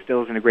United States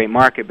still isn't a great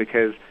market,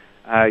 because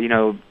you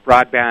know,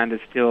 broadband is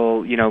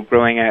still, you know,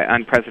 growing at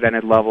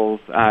unprecedented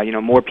levels. You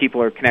know, more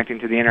people are connecting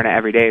to the Internet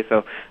every day.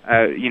 So,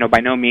 you know,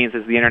 by no means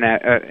is the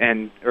Internet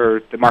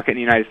or the market in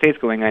the United States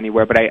going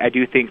anywhere, but I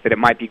do think that it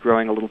might be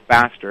growing a little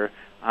faster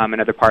in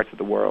other parts of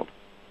the world.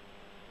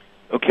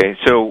 Okay,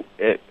 so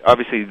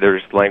obviously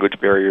there's language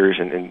barriers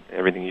and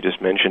everything you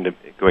just mentioned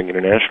going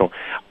international.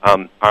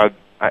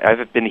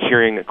 I've been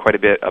hearing quite a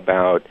bit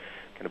about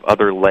kind of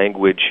other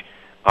language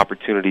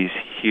opportunities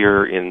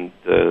here in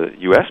the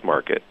U.S.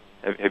 market.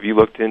 Have you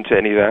looked into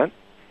any of that?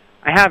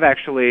 I have,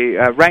 actually.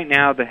 Right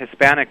now, the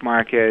Hispanic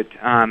market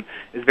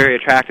is very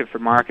attractive for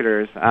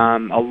marketers.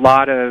 A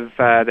lot of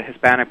the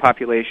Hispanic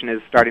population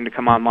is starting to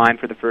come online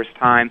for the first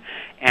time,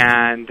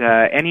 and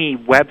any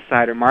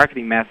website or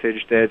marketing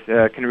message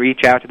that can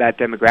reach out to that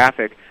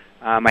demographic,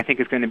 I think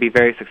is going to be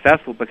very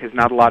successful, because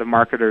not a lot of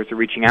marketers are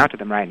reaching out to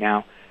them right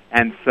now.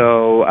 And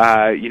so,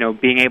 you know,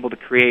 being able to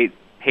create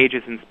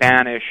pages in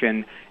Spanish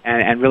and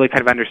really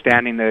kind of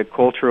understanding the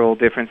cultural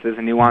differences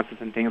and nuances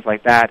and things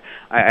like that,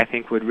 I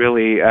think would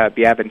really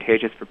be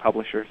advantageous for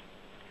publishers.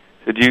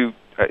 So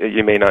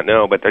you may not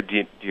know, but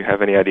do you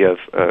have any idea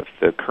of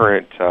the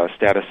current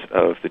status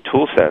of the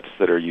tool sets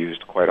that are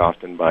used quite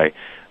often by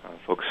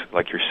folks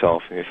like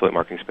yourself in the affiliate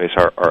marketing space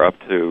are up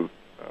to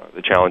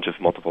the challenge of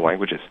multiple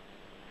languages?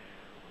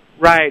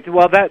 Right.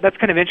 Well, that's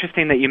kind of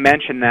interesting that you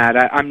mentioned that.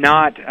 I'm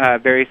not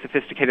very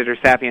sophisticated or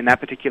savvy in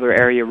that particular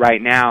area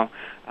right now.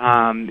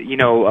 You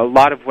know, a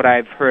lot of what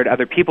I've heard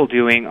other people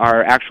doing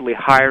are actually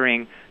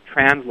hiring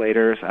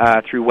translators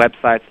through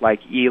websites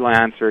like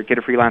Elance or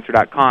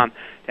GetAFreelancer.com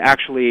to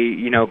actually,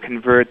 you know,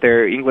 convert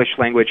their English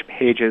language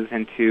pages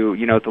into,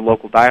 you know, the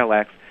local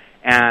dialects.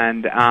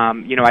 And,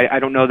 you know, I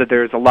don't know that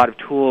there's a lot of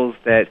tools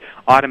that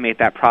automate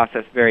that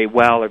process very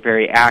well or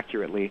very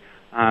accurately.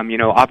 You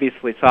know,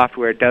 obviously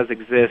software does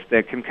exist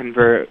that can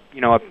convert,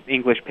 you know, an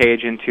English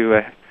page into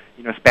a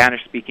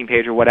Spanish-speaking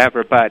page or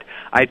whatever, but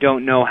I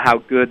don't know how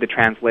good the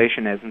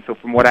translation is. And so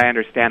from what I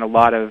understand, a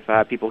lot of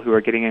people who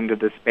are getting into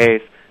this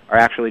space are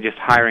actually just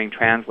hiring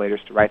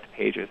translators to write the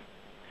pages.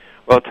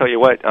 Well, I'll tell you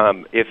what,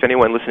 if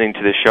anyone listening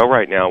to this show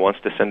right now wants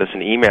to send us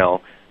an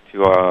email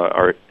to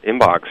our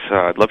inbox,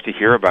 I'd love to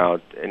hear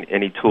about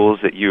any tools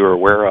that you are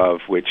aware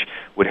of which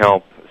would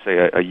help,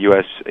 say, a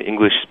U.S.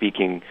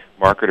 English-speaking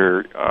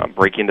marketer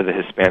break into the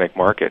Hispanic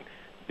market,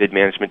 bid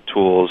management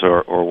tools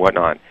or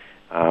whatnot.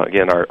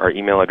 Again, our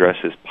email address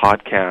is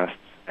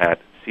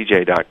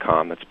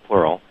podcasts@cj.com. That's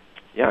plural.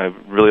 Yeah, I'd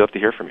really love to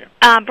hear from you.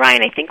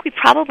 Brian, I think we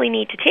probably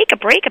need to take a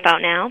break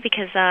about now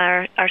because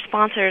our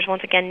sponsors,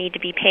 once again, need to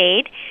be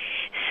paid.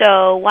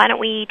 So why don't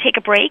we take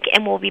a break,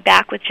 and we'll be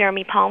back with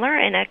Jeremy Palmer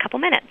in a couple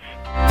minutes.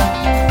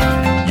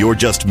 You're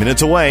just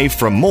minutes away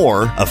from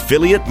more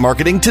Affiliate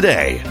Marketing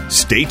Today.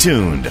 Stay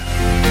tuned.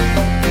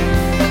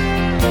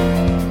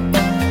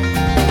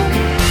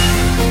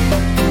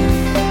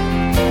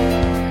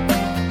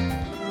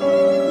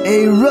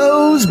 A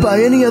rose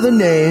by any other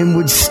name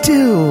would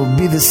still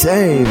be the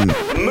same.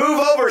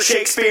 Move over,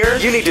 Shakespeare.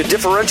 You need to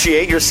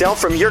differentiate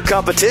yourself from your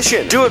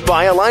competition. Do it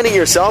by aligning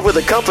yourself with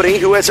a company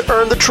who has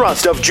earned the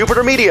trust of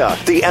Jupiter Media,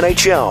 the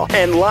NHL,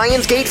 and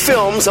Lionsgate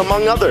Films,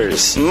 among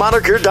others.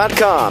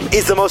 Moniker.com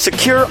is the most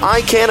secure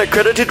ICANN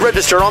accredited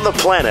register on the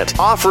planet,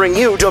 offering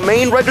you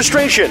domain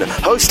registration,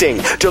 hosting,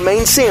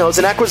 domain sales,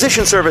 and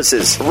acquisition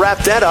services. Wrap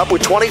that up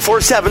with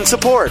 24/7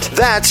 support.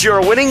 That's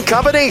your winning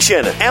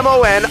combination.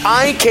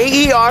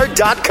 MONIKER.com.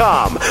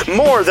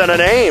 More than a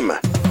name.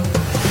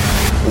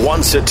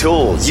 Once a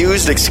tool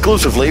used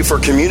exclusively for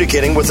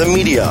communicating with the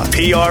media,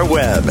 PR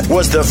Web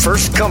was the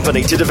first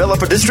company to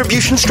develop a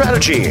distribution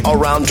strategy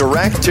around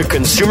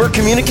direct-to-consumer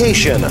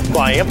communication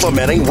by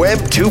implementing Web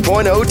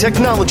 2.0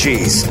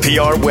 technologies.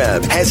 PR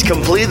Web has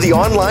completed the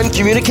online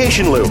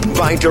communication loop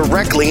by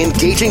directly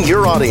engaging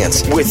your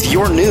audience with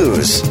your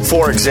news.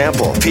 For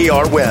example,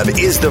 PR Web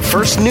is the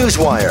first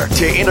newswire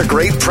to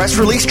integrate press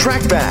release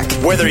trackback.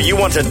 Whether you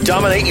want to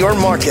dominate your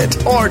market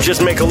or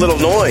just make a little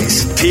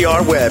noise,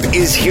 PR Web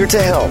is here to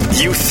help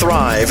you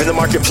thrive in the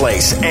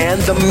marketplace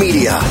and the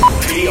media.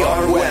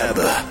 PR Web.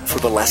 For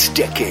the last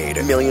decade,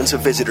 millions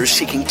of visitors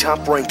seeking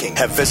top ranking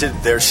have visited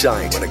their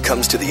site. When it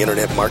comes to the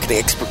internet marketing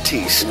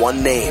expertise,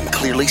 one name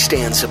clearly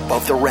stands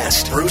above the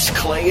rest. Bruce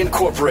Clay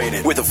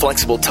Incorporated. With a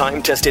flexible,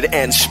 time-tested,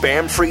 and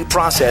spam-free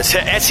process to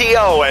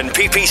SEO and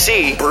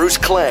PPC, Bruce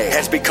Clay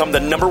has become the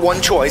 #1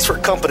 choice for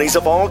companies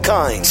of all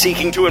kinds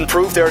seeking to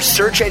improve their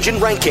search engine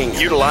ranking.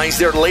 Utilize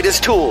their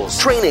latest tools,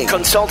 training,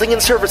 consulting,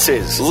 and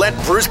services. Let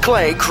Bruce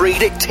Clay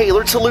create a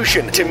tailored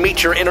solution to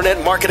meet your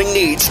internet marketing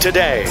needs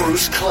today.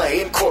 Bruce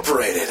Clay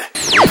Incorporated.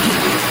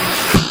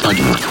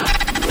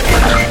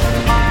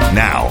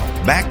 Now,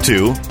 back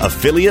to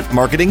Affiliate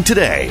Marketing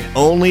Today,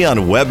 only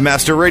on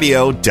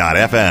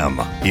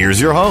webmasterradio.fm. Here's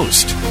your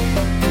host.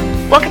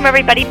 Welcome,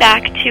 everybody,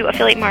 back to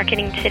Affiliate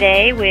Marketing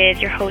Today with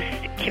your hosts,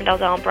 Kim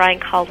Dalzell and Brian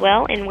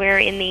Caldwell, and we're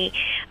in the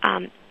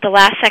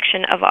last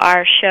section of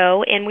our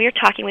show, and we're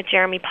talking with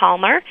Jeremy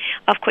Palmer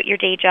of Quit Your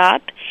Day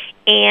Job,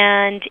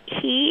 and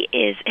he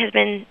has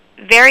been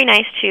very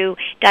nice to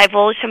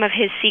divulge some of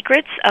his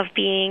secrets of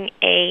being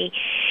a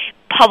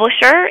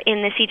publisher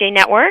in the CJ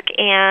Network,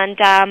 and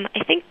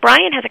I think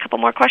Brian has a couple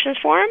more questions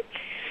for him.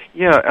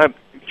 Yeah,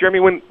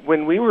 Jeremy,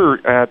 when we were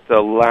at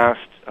the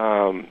last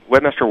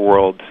Webmaster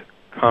World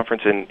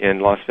conference in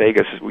Las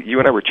Vegas, you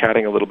and I were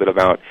chatting a little bit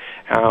about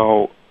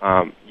how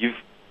you've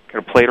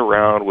kind of played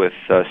around with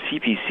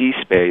CPC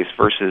space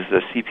versus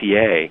the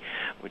CPA,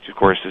 which of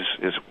course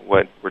is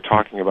what we're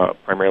talking about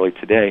primarily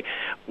today.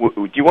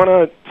 Do you want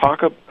to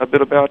talk a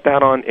bit about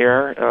that on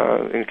air?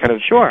 And kind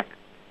of Sure.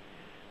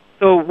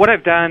 So what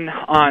I've done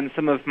on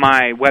some of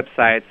my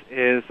websites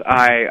is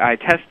I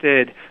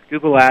tested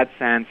Google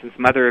AdSense and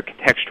some other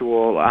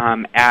contextual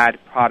ad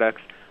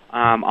products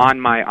on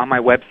my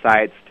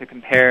websites to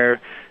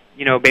compare,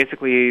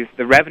 basically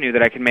the revenue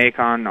that I can make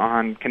on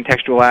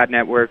contextual ad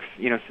networks,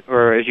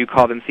 or as you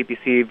call them,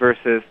 CPC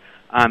versus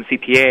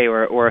CPA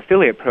or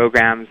affiliate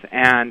programs.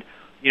 And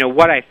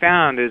what I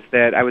found is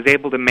that I was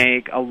able to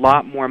make a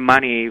lot more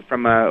money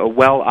from a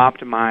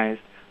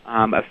well-optimized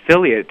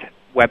affiliate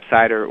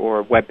website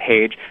or web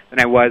page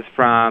than I was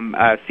from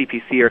a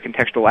CPC or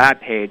contextual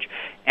ad page.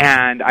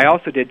 And I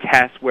also did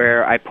tests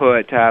where I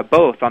put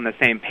both on the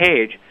same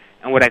page,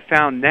 and what I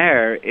found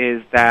there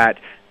is that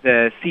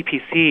the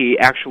CPC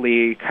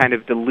actually kind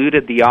of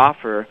diluted the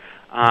offer,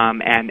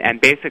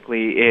 and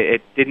basically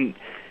it didn't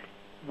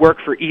work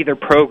for either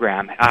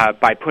program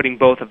by putting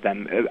both of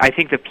them. I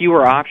think the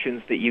fewer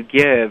options that you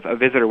give a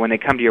visitor when they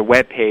come to your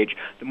web page,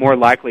 the more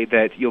likely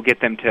that you'll get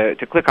them to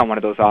click on one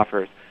of those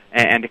offers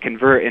and to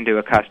convert into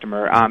a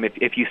customer.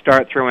 If you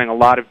start throwing a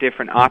lot of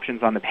different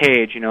options on the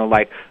page,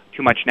 like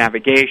too much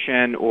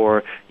navigation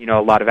or,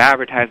 a lot of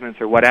advertisements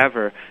or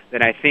whatever,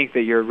 then I think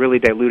that you're really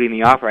diluting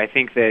the offer. I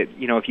think that,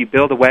 if you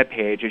build a web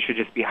page, it should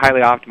just be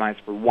highly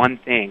optimized for one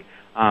thing.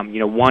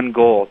 one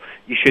goal.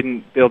 You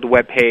shouldn't build a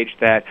web page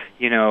that,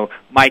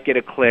 might get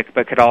a click,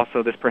 but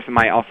this person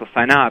might also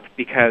sign up,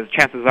 because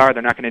chances are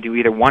they're not going to do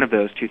either one of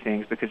those two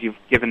things because you've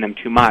given them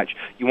too much.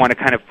 You want to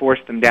kind of force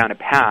them down a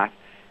path.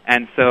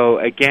 And so,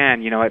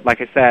 again, like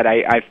I said,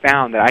 I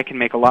found that I can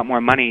make a lot more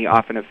money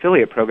off an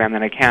affiliate program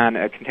than I can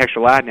a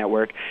contextual ad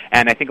network.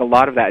 And I think a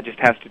lot of that just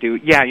has to do,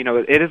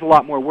 it is a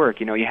lot more work.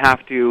 You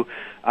have to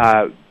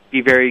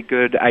be very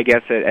good, I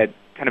guess, at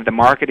kind of the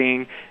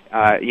marketing.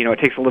 It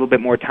takes a little bit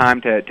more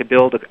time to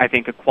build, I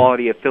think, a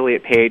quality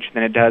affiliate page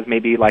than it does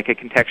maybe like a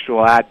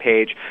contextual ad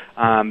page.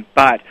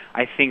 But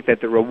I think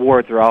that the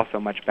rewards are also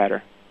much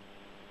better.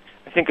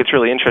 I think it's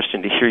really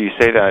interesting to hear you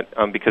say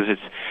that because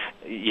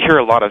you hear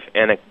a lot of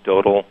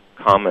anecdotal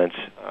comments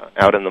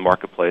out in the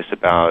marketplace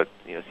about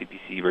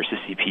CPC versus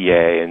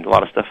CPA, and a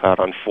lot of stuff out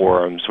on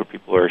forums where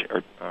people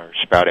are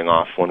spouting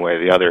off one way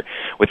or the other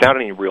without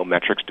any real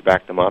metrics to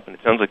back them up. And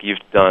it sounds like you've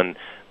done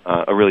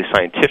a really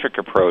scientific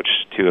approach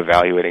to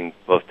evaluating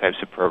both types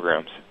of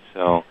programs.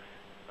 So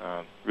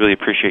really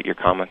appreciate your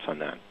comments on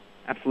that.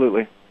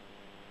 Absolutely.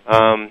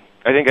 I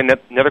think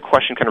another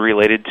question kind of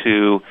related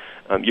to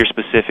your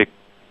specific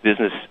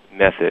business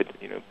method,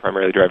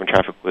 primarily driving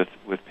traffic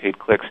with paid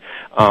clicks.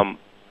 And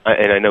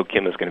I know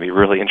Kim is going to be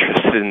really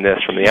interested in this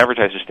from the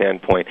advertiser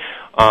standpoint.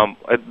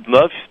 I'd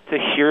love to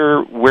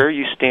hear where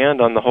you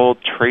stand on the whole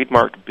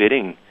trademark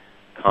bidding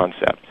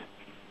concept.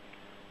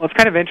 Well, it's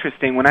kind of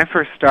interesting. When I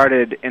first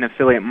started in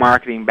affiliate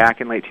marketing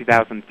back in late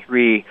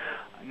 2003,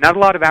 not a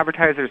lot of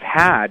advertisers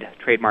had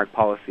trademark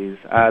policies.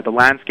 The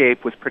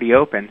landscape was pretty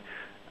open.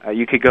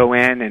 You could go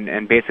in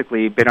and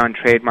basically bid on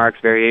trademarks,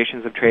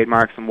 variations of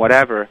trademarks, and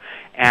whatever.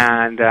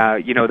 And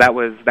that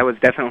was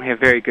definitely a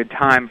very good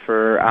time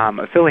for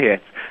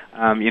affiliates,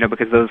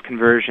 because those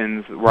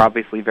conversions were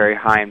obviously very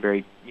high and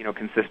very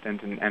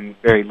consistent and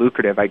very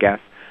lucrative, I guess.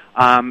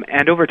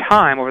 And over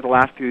time, over the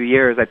last few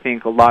years, I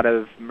think a lot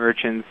of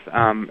merchants,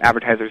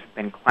 advertisers have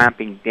been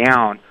clamping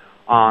down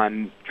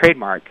on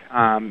trademark,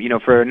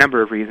 for a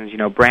number of reasons.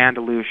 Brand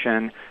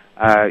dilution.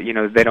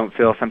 They don't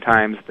feel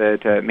sometimes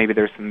that maybe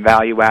there's some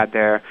value add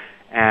there,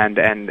 and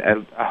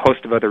a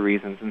host of other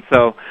reasons. And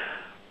so,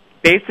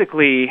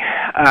 basically,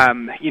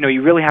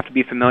 you really have to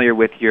be familiar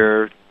with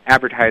your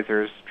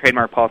advertisers'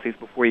 trademark policies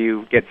before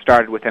you get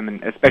started with them,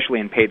 and especially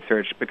in paid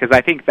search, because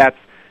I think that's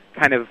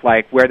kind of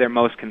like where they're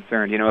most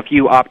concerned. If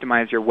you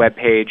optimize your web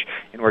page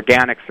in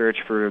organic search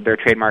for their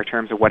trademark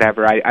terms or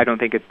whatever, I don't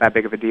think it's that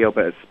big of a deal.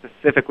 But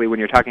specifically when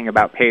you're talking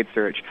about paid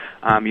search,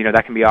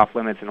 that can be off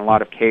limits in a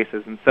lot of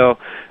cases. And so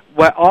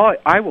what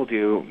I will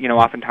do,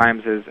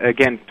 oftentimes is,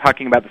 again,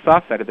 talking about the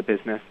soft side of the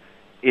business,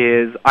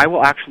 is I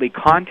will actually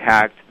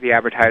contact the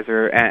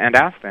advertiser and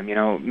ask them,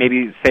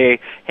 maybe say,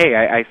 hey,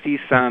 I see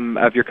some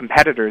of your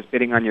competitors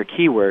bidding on your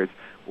keywords,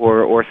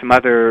 or some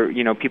other,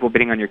 people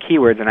bidding on your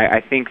keywords, and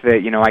I think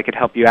that, I could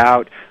help you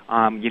out,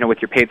 with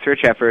your paid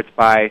search efforts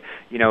by,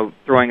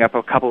 throwing up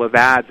a couple of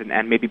ads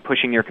and maybe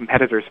pushing your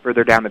competitors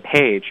further down the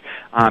page.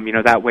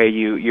 That way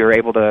you're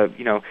able to,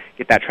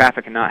 get that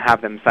traffic and not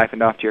have them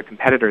siphoned off to your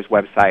competitor's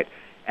website.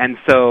 And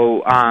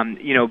so,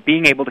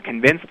 being able to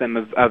convince them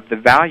of the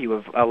value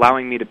of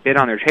allowing me to bid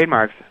on their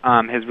trademarks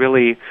has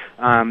really,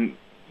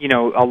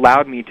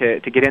 allowed me to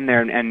get in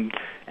there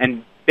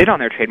and bid on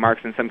their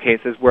trademarks in some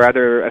cases where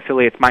other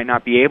affiliates might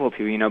not be able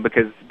to,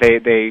 because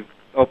they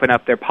open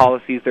up their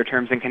policies, their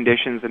terms and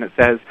conditions, and it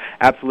says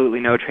absolutely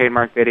no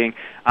trademark bidding.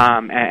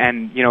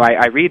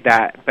 I read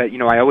that, but,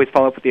 I always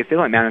follow up with the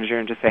affiliate manager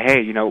and just say,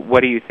 hey,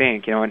 what do you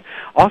think? And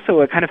also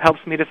it kind of helps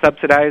me to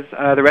subsidize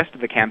the rest of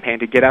the campaign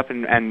to get up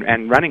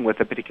and running with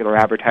a particular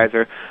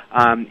advertiser.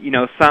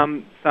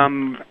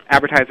 Some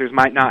advertisers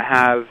might not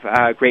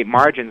have great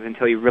margins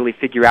until you really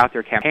figure out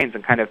their campaigns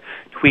and kind of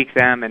tweak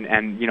them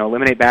and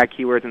eliminate bad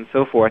keywords and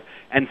so forth.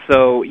 And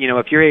so,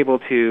 if you're able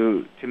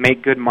to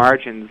make good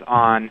margins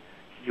on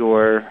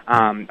your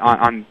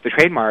on the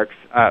trademarks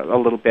a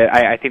little bit,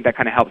 I think that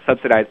kind of helps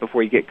subsidize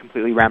before you get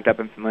completely ramped up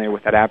and familiar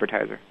with that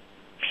advertiser.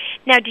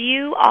 Now, do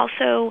you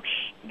also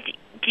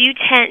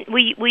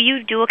will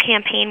you do a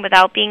campaign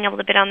without being able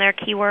to bid on their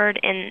keyword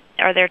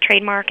or their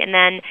trademark, and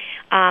then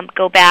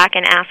go back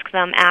and ask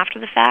them after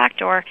the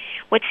fact, or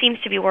what seems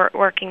to be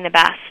working the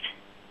best?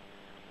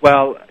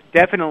 Well,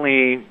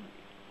 definitely,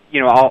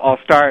 I'll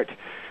start,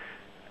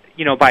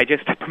 by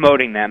just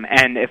promoting them.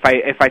 And if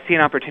I see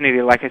an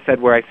opportunity, like I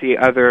said, where I see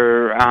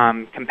other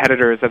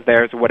competitors of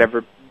theirs or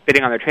whatever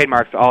bidding on their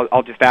trademarks,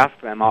 I'll just ask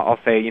them. I'll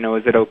say,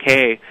 is it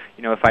okay,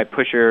 if I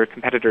push your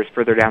competitors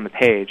further down the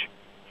page?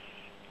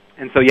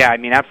 And so, yeah,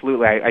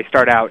 absolutely. I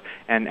start out,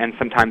 and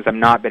sometimes I'm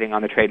not bidding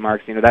on the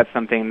trademarks. That's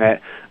something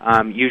that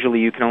usually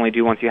you can only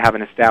do once you have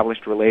an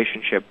established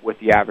relationship with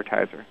the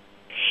advertiser.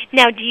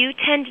 Now, do you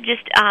tend to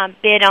just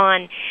bid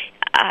on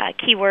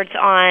keywords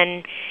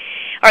on,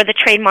 or the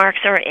trademarks,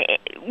 or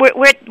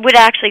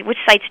which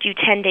sites do you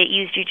tend to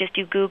use? Do you just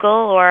do Google,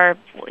 or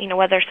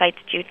what other sites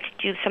do you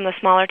do? Some of the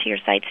smaller tier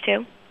sites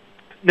too?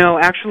 No,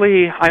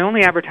 actually, I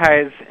only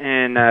advertise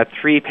in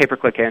 3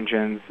 pay-per-click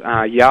engines: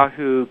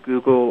 Yahoo,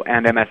 Google,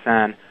 and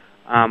MSN.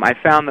 I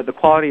found that the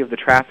quality of the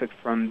traffic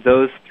from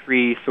those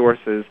three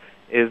sources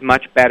is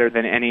much better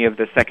than any of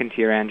the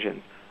second-tier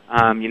engines.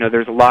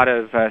 There's a lot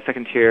of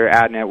second-tier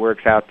ad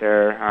networks out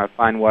there,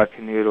 Find What,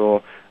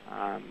 Canoodle,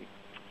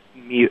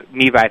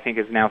 Meva, I think,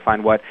 is now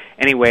Find What.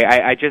 Anyway,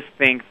 I just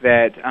think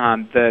that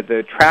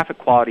the traffic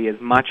quality is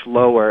much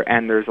lower,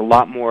 and there's a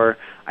lot more,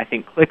 I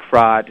think, click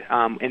fraud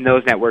in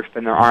those networks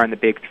than there are in the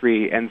big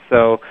three. And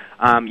so,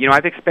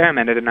 I've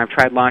experimented, and I've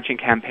tried launching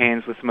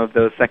campaigns with some of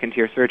those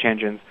second-tier search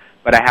engines,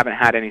 but I haven't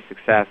had any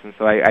success. And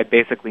so I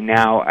basically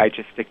now I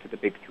just stick to the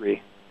big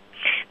three.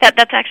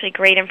 That's actually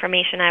great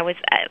information.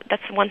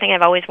 That's one thing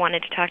I've always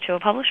wanted to talk to a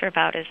publisher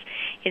about is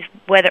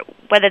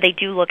whether they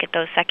do look at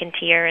those second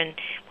tier and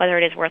whether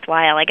it is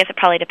worthwhile. I guess it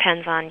probably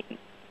depends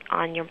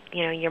on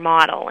your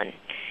model and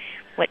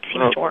what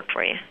seems to work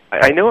for you.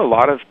 I know a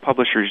lot of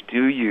publishers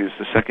do use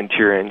the second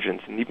tier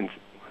engines and even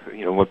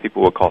what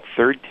people will call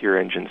third tier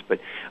engines. But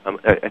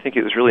I think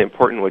it was really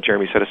important what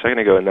Jeremy said a second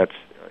ago, and that's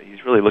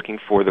he's really looking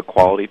for the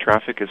quality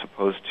traffic as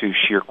opposed to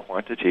sheer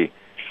quantity.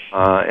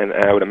 And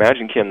I would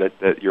imagine, Kim,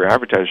 that your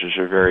advertisers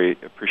are very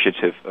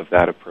appreciative of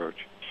that approach.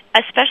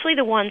 Especially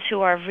the ones who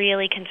are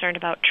really concerned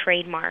about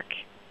trademark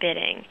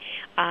bidding,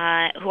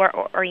 who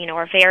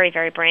are very,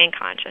 very brand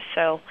conscious.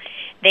 So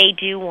they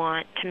do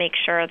want to make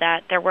sure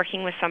that they're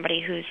working with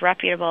somebody who's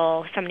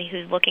reputable, somebody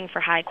who's looking for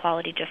high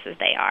quality just as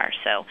they are.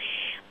 So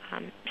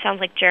sounds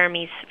like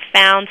Jeremy's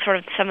found sort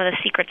of some of the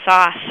secret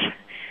sauce.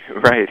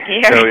 Right.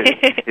 So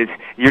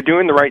you're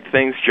doing the right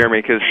things,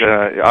 Jeremy, because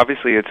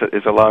obviously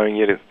it's allowing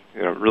you to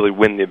really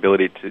win the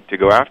ability to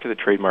go after the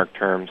trademark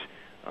terms,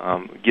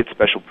 get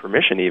special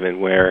permission even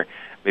where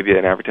maybe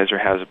an advertiser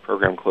has a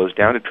program closed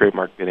down to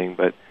trademark bidding,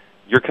 but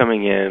you're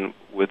coming in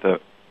with a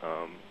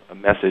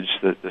message,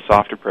 the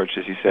soft approach,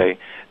 as you say,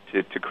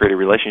 to create a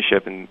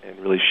relationship and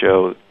really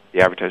show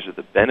the advertiser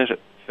the benefit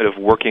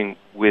of working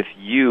with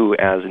you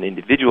as an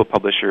individual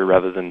publisher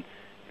rather than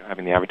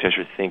having the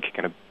advertiser think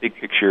kind of big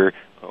picture,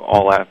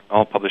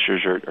 all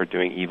publishers are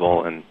doing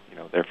evil, and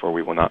therefore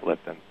we will not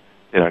let them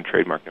bid on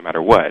trademark no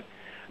matter what.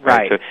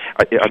 Right. So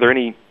are there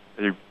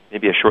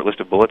maybe a short list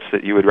of bullets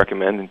that you would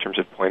recommend in terms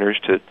of pointers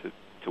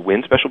to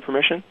win special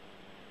permission?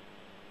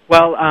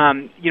 Well,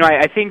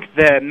 I think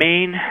the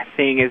main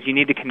thing is you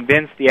need to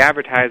convince the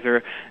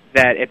advertiser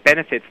that it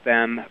benefits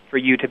them for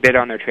you to bid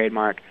on their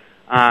trademark.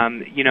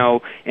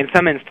 In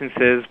some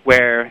instances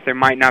where there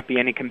might not be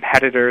any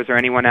competitors or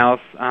anyone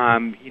else,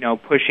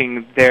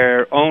 pushing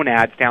their own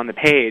ads down the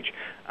page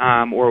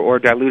or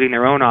diluting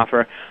their own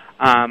offer,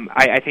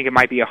 I think it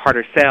might be a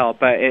harder sell.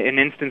 But in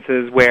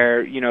instances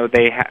where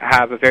they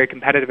have a very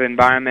competitive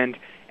environment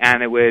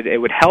and it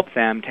would help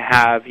them to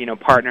have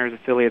partners,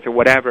 affiliates, or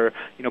whatever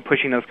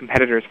pushing those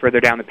competitors further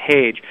down the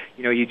page,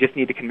 you just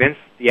need to convince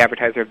the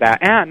advertiser of that.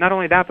 And not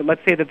only that, but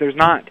let's say that there's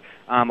not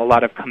a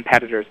lot of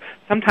competitors.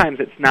 Sometimes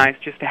it's nice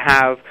just to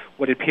have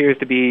what appears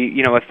to be,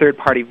 a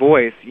third-party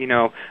voice,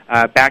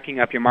 backing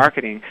up your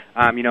marketing,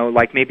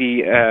 like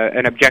maybe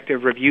an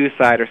objective review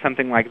site or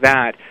something like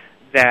that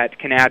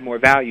can add more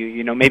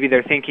value. Maybe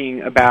they're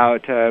thinking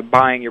about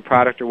buying your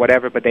product or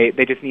whatever, but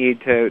they just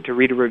need to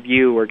read a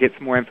review or get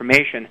some more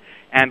information.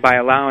 And by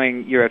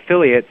allowing your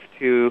affiliates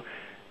to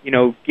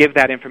give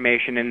that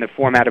information in the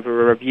format of a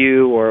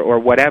review or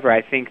whatever,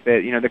 I think that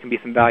there can be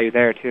some value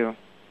there too.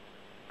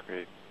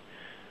 Great.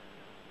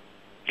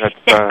 That's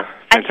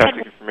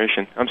fantastic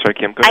information. I'm sorry,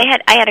 Kim. Go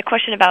ahead. I had a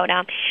question about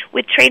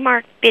with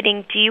trademark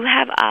bidding.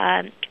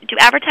 Do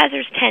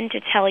advertisers tend to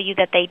tell you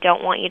that they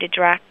don't want you to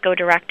go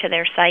direct to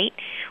their site,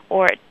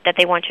 or that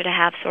they want you to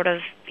have sort of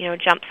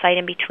jump site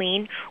in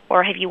between,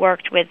 or have you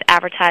worked with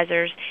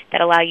advertisers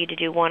that allow you to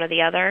do one or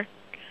the other?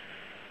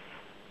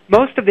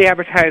 Most of the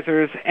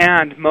advertisers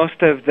and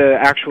most of the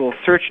actual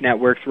search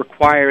networks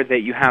require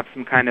that you have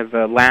some kind of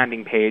a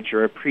landing page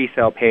or a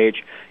pre-sale page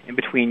in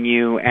between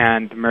you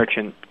and the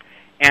merchant.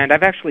 And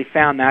I've actually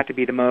found that to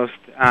be the most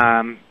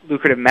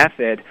lucrative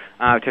method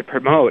to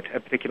promote a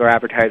particular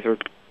advertiser.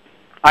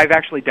 I've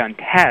actually done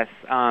tests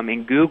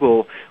in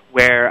Google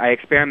where I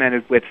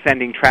experimented with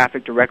sending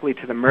traffic directly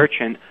to the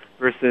merchant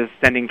versus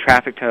sending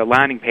traffic to a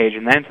landing page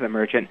and then to the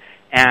merchant.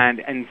 And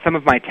in some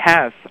of my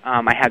tests,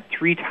 I had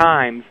 3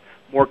 times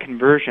more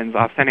conversions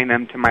off sending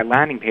them to my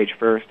landing page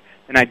first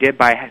than I did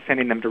by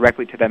sending them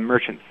directly to the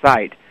merchant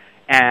site.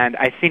 And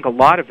I think a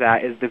lot of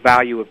that is the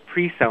value of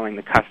pre-selling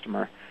the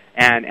customer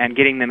and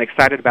getting them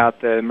excited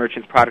about the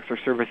merchant's products or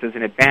services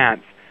in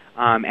advance.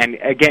 And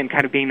again,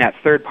 kind of being that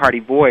third-party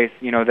voice,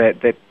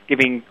 that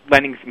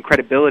lending some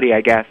credibility,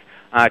 I guess,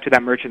 to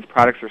that merchant's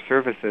products or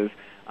services,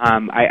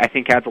 I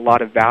think adds a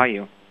lot of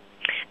value.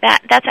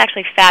 That's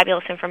actually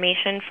fabulous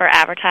information for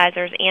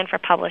advertisers and for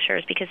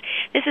publishers, because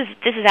this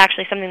is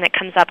actually something that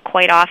comes up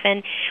quite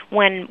often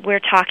when we're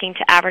talking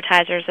to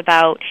advertisers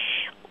about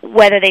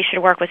whether they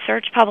should work with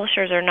search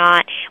publishers or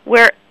not.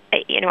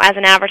 As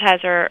an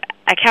advertiser,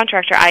 account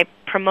director, I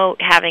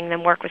promote having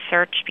them work with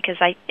search, because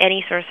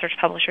any sort of search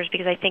publishers,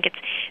 because I think it's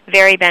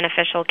very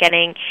beneficial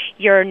getting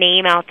your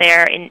name out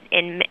there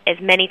in as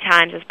many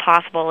times as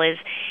possible is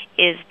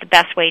the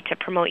best way to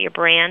promote your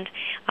brand.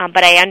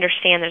 But I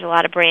understand there's a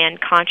lot of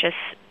brand conscious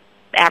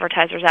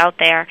advertisers out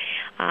there,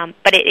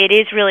 but it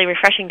is really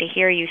refreshing to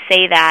hear you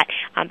say that,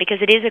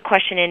 because it is a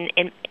question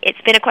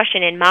it's been a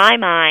question in my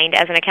mind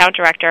as an account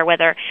director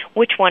whether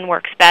which one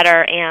works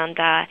better, and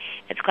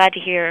it's glad to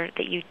hear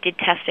that you did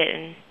test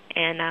it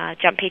and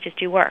Jump Pages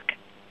do work.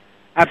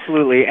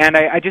 Absolutely, and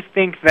I just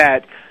think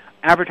that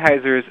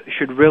advertisers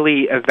should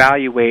really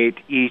evaluate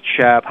each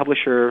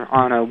publisher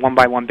on a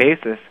one-by-one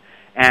basis,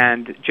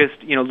 and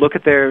just look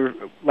at their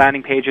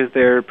landing pages,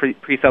 their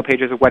pre-sale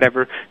pages, or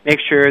whatever. Make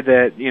sure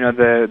that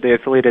the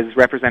affiliate is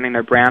representing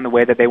their brand the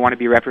way that they want to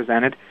be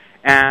represented,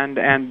 and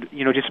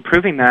just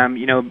approving them.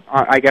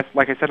 I guess,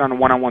 like I said, on a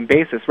one-on-one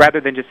basis,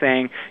 rather than just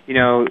saying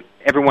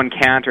everyone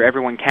can't or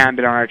everyone can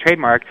bid on our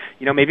trademark.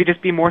 Maybe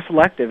just be more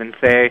selective and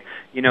say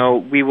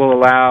we will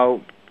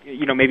allow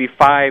maybe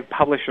 5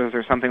 publishers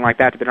or something like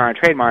that to bid on a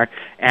trademark,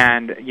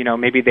 and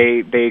maybe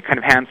they kind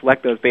of hand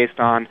select those based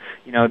on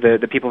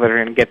the people that are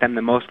going to get them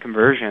the most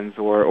conversions,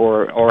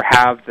 or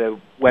have the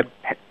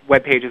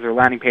web pages or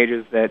landing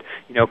pages that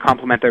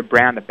complement their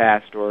brand the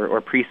best,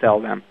 or pre-sell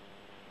them.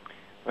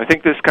 I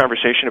think this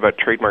conversation about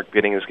trademark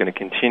bidding is going to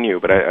continue,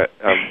 but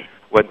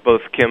what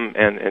both Kim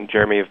and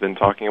Jeremy have been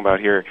talking about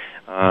here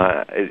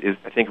is,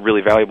 I think,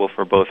 really valuable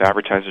for both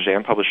advertisers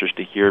and publishers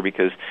to hear,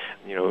 because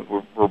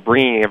we're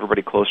bringing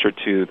everybody closer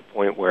to the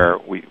point where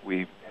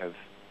we have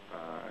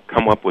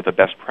come up with a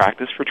best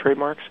practice for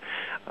trademarks.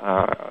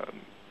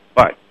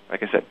 But,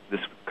 like I said,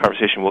 this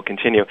conversation will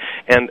continue.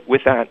 And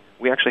with that,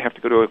 we actually have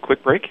to go to a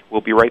quick break.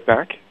 We'll be right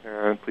back.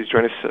 Please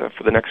join us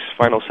for the next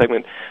final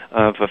segment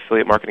of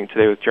Affiliate Marketing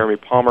Today with Jeremy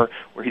Palmer,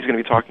 where he's going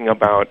to be talking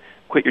about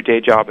quit your day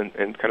job and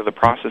kind of the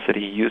process that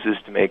he uses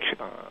to make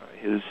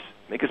his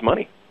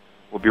money.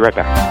 We'll be right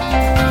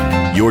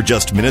back. You're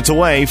just minutes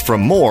away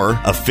from more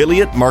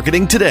Affiliate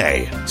Marketing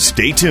Today.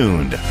 Stay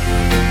tuned.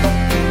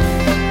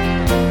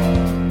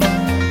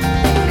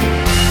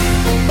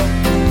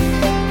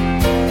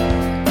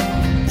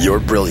 You're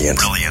brilliant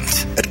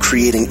at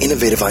creating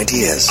innovative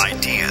ideas,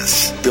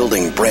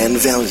 building brand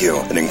value,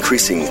 and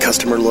increasing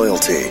customer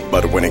loyalty.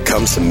 But when it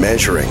comes to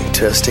measuring,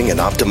 testing, and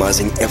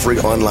optimizing every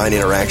online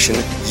interaction,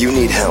 you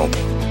need help.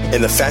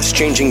 In the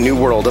fast-changing new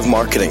world of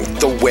marketing,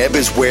 the web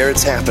is where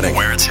it's happening.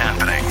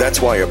 That's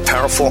why a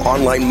powerful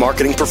online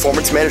marketing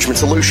performance management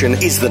solution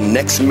is the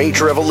next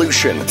major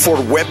evolution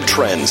for Web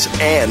Trends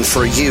and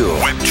for you.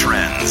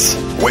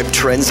 Web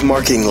Trends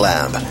Marketing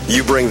Lab.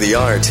 You bring the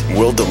art,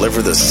 we'll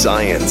deliver the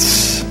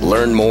science.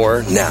 Learn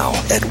more now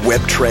at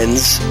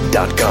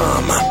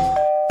webtrends.com.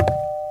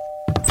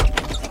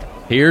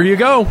 Here you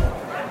go.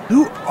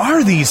 Who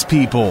are these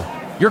people?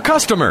 Your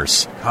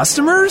customers.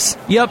 Customers?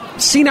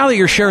 Yep. See, now that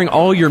you're sharing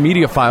all your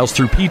media files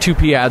through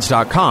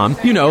P2Pads.com,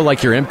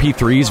 like your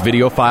MP3s,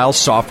 video files,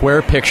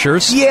 software,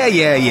 pictures.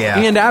 Yeah.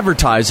 And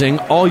advertising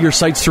all your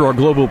sites through our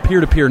global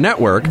peer-to-peer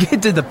network.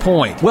 Get to the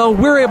point. Well,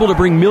 we're able to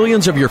bring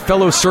millions of your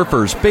fellow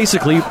surfers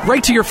basically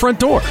right to your front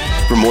door.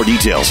 For more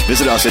details,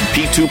 visit us at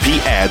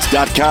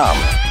P2Pads.com.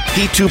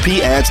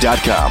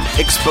 P2Pads.com.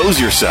 Expose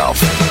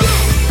yourself.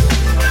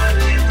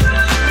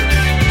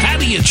 How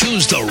do you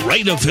choose the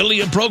right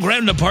affiliate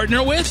program to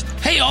partner with?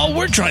 Hey, all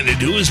we're trying to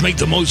do is make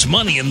the most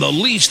money in the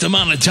least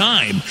amount of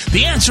time.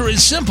 The answer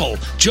is simple.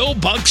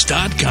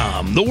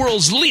 JoeBucks.com, the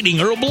world's leading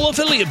herbal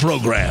affiliate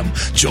program.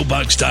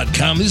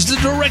 JoeBucks.com is the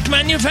direct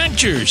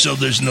manufacturer, so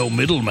there's no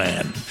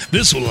middleman.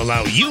 This will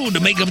allow you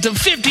to make up to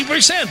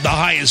 50% the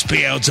highest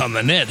payouts on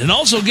the net and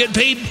also get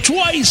paid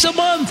twice a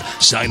month.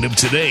 Sign up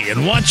today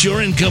and watch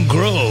your income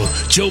grow.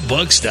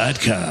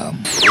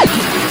 JoeBucks.com.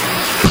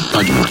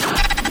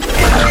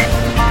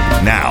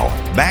 Now,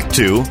 back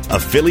to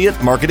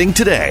Affiliate Marketing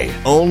Today,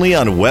 only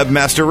on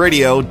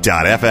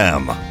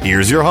WebmasterRadio.fm.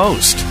 Here's your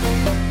host.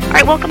 All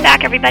right, welcome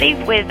back, everybody,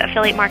 with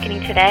Affiliate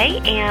Marketing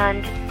Today.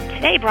 And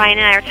today, Brian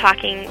and I are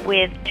talking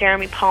with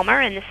Jeremy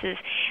Palmer, and this is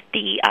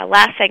the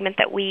last segment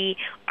that we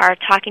are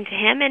talking to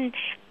him. And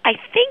I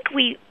think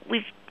we've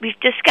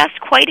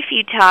discussed quite a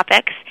few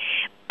topics,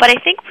 but I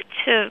think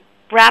to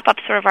wrap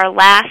up sort of our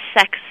last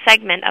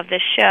segment of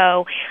this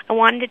show, I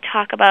wanted to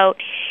talk about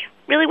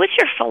really, what's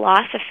your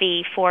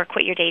philosophy for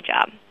quit your day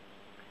job?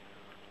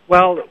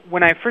 Well,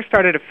 when I first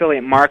started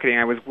affiliate marketing,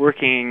 I was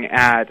working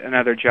at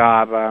another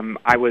job.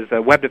 I was a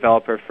web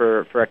developer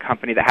for a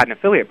company that had an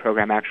affiliate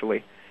program,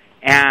 actually.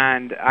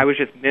 And I was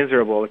just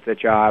miserable with the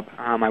job.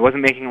 I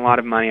wasn't making a lot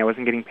of money. I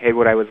wasn't getting paid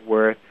what I was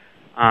worth.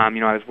 I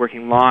was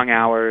working long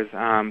hours,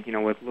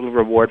 with little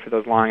reward for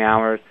those long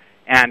hours.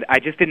 And I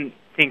just didn't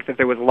think that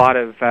there was a lot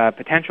of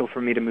potential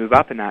for me to move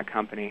up in that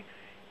company.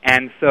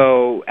 And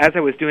so as I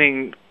was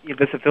doing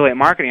this affiliate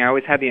marketing, I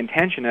always had the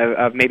intention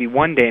of maybe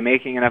one day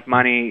making enough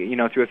money,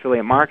 through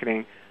affiliate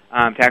marketing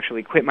to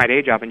actually quit my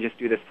day job and just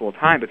do this full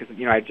time, because,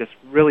 I just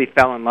really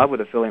fell in love with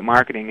affiliate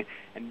marketing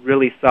and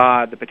really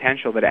saw the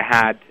potential that it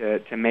had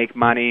to make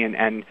money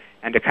and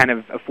and to kind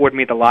of afford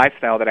me the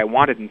lifestyle that I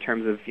wanted in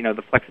terms of,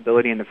 the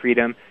flexibility and the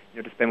freedom,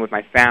 to spend with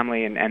my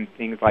family and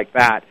things like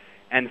that.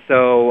 And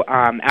so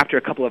after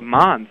a couple of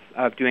months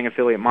of doing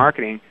affiliate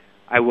marketing,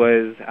 I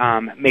was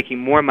making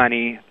more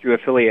money through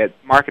affiliate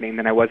marketing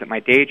than I was at my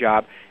day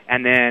job.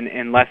 And then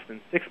in less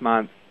than 6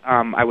 months,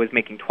 I was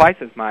making twice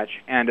as much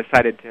and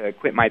decided to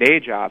quit my day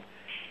job.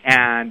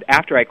 And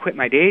after I quit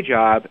my day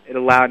job, it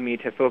allowed me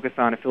to focus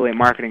on affiliate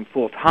marketing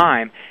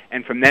full-time.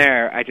 And from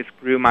there, I just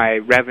grew my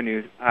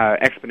revenue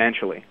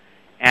exponentially.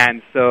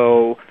 And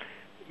so,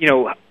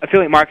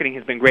 affiliate marketing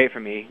has been great for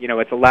me.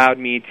 It's allowed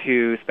me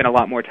to spend a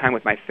lot more time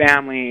with my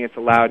family. It's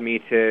allowed me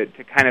to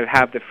kind of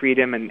have the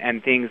freedom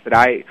and things that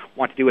I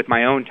want to do with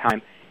my own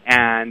time.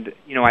 And,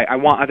 I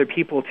want other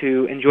people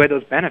to enjoy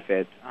those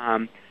benefits.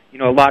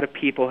 A lot of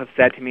people have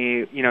said to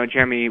me,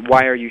 Jeremy,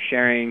 why are you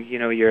sharing,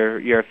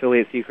 your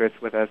affiliate secrets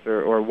with us,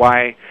 or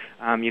why,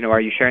 are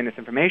you sharing this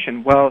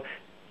information? Well,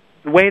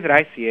 the way that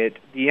I see it,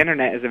 the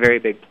Internet is a very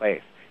big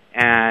place.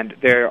 And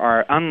there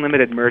are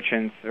unlimited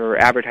merchants or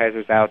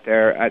advertisers out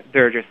there.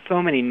 There are just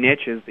so many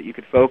niches that you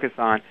could focus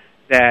on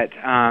that,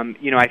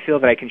 I feel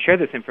that I can share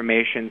this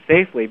information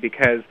safely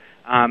because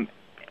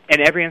in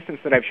every instance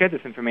that I've shared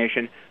this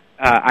information,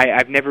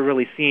 I've never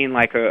really seen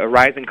like a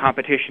rise in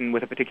competition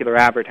with a particular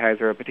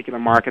advertiser or a particular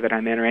market that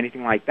I'm in or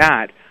anything like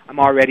that. I'm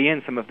already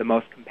in some of the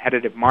most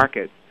competitive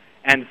markets.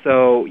 And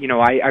so,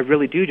 I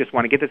really do just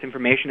want to get this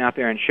information out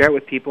there and share it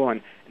with people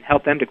and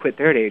help them to quit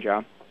their day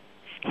job.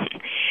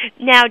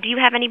 Now, do you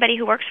have anybody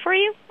who works for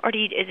you, or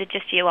is it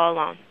just you all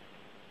alone?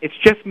 It's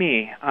just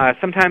me.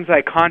 Sometimes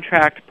I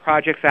contract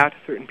projects out to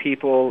certain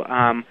people.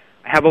 I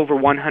have over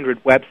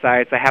 100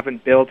 websites. I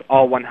haven't built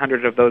all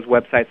 100 of those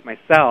websites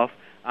myself.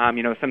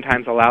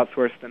 Sometimes I'll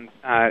outsource them,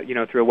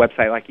 through a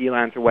website like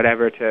Elance or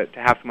whatever to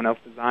have someone else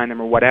design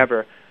them or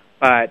whatever.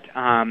 But,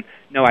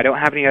 no, I don't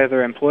have any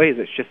other employees.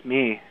 It's just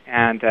me.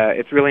 And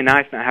it's really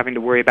nice not having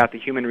to worry about the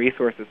human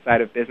resources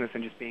side of business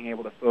and just being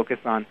able to focus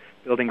on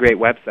building great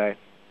websites.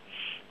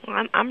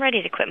 Well, I'm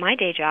ready to quit my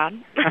day job.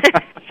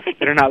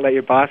 Better not let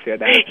your boss hear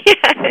that.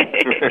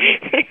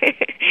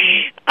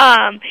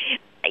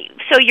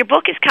 So your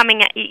book is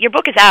your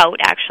book is out,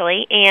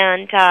 actually,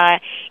 and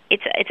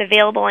it's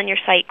available on your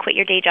site,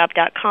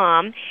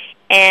 quityourdayjob.com.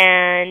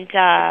 And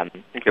I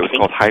think it was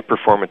called High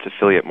Performance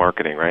Affiliate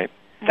Marketing, right?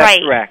 That's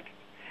correct.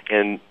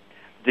 And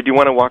did you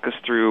want to walk us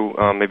through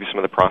maybe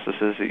some of the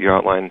processes that you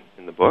outline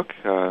in the book?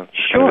 Sure.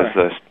 Kind of as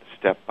the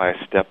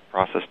step-by-step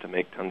process to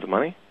make tons of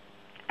money?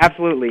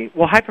 Absolutely.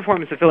 Well, High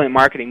Performance Affiliate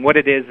Marketing, what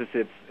it is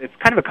it's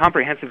kind of a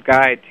comprehensive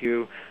guide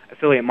to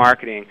affiliate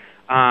marketing.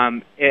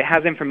 It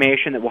has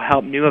information that will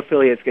help new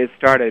affiliates get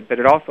started, but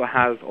it also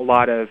has a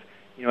lot of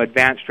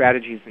advanced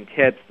strategies and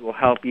tips that will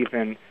help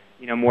even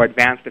more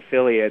advanced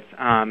affiliates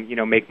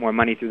make more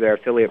money through their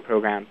affiliate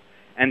programs.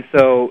 And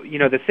so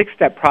the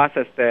 6-step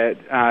process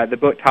that the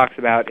book talks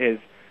about is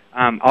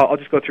I'll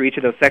just go through each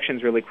of those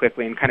sections really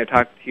quickly and kind of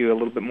talk to you a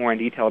little bit more in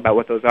detail about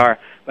what those are.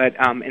 But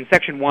in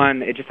Section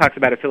 1, it just talks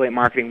about Affiliate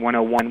Marketing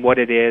 101, what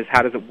it is,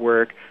 how does it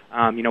work,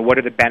 what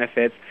are the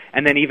benefits,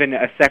 and then even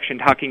a section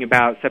talking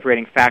about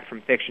separating fact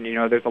from fiction.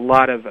 There's a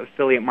lot of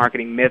affiliate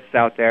marketing myths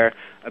out there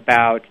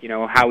about,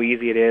 how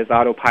easy it is,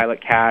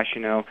 autopilot cash,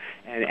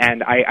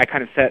 and I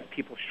kind of set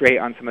people straight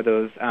on some of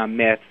those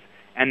myths.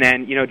 And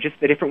then, just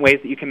the different ways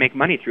that you can make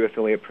money through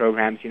affiliate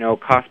programs,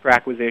 cost per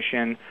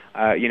acquisition,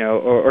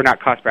 or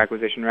not cost per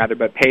acquisition, rather,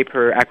 but pay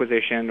per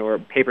acquisition or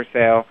pay per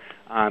sale,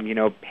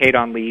 paid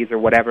on leads or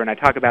whatever. And I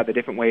talk about the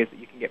different ways that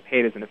you can get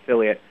paid as an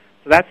affiliate.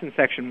 So that's in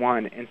Section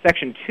 1. In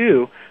Section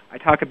 2, I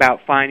talk about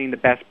finding the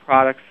best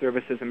products,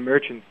 services, and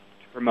merchants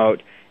to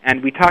promote.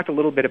 And we talked a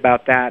little bit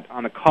about that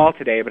on the call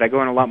today, but I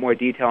go in a lot more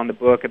detail in the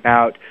book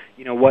about,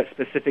 what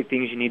specific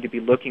things you need to be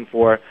looking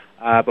for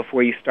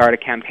before you start a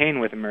campaign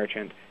with a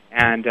merchant.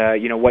 And,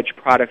 which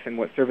products and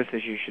what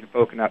services you should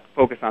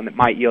focus on that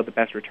might yield the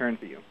best return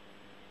for you.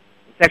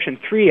 In Section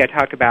 3, I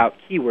talk about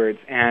keywords,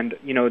 and,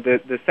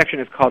 the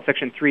section is called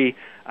Section 3,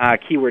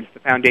 Keywords,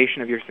 the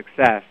Foundation of Your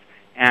Success.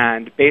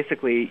 And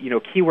basically,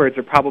 keywords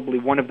are probably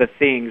one of the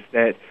things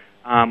that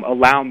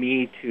allow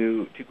me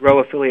to grow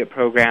affiliate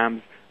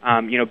programs,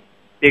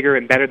 bigger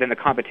and better than the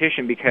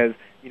competition because,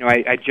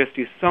 I just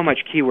do so much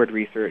keyword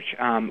research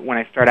when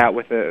I start out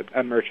with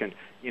a merchant.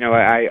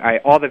 I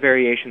all the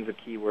variations of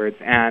keywords,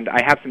 and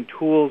I have some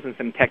tools and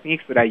some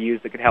techniques that I use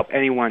that could help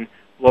anyone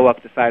blow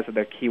up the size of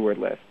their keyword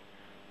list.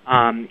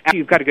 After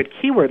you've got a good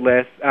keyword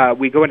list,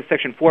 we go into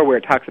Section 4 where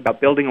it talks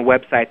about building a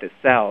website that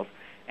sells.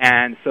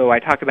 And so I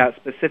talk about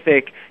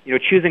specific,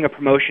 choosing a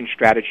promotion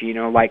strategy,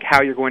 like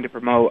how you're going to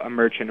promote a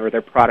merchant or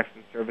their products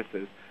and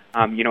services.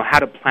 How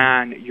to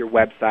plan your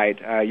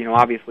website.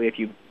 Obviously, if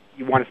you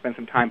want to spend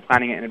some time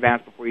planning it in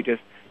advance before you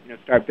just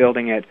start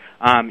building it.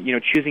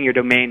 Choosing your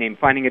domain name,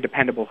 finding a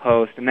dependable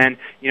host, and then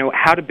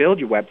how to build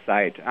your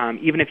website.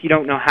 Even if you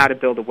don't know how to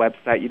build a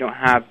website, you don't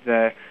have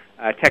the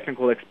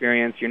technical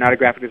experience, you're not a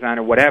graphic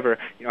designer, whatever.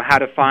 How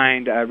to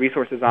find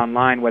resources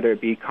online, whether it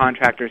be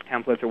contractors,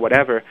 templates, or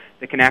whatever,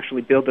 that can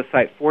actually build the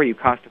site for you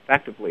cost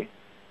effectively.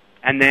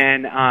 And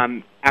then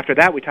after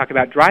that, we talk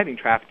about driving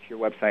traffic to your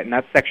website, and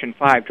that's Section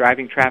 5,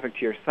 driving traffic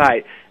to your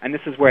site. And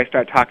this is where I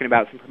start talking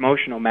about some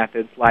promotional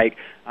methods like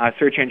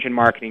search engine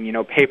marketing,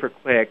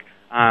 pay-per-click,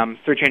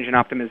 search engine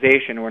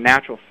optimization or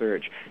natural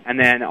search, and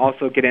then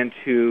also get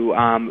into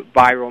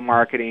viral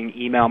marketing,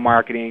 email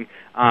marketing,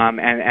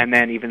 and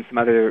then even some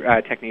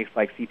other techniques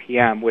like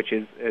CPM, which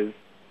is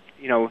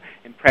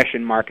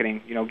impression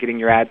marketing, getting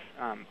your ads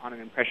on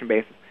an impression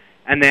basis.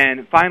 And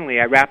then finally,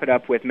 I wrap it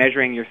up with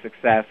measuring your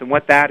success. And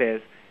what that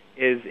is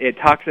it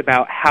talks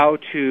about how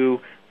to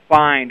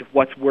find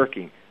what's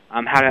working,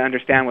 how to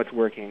understand what's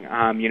working,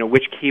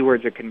 which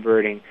keywords are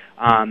converting,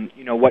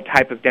 what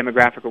type of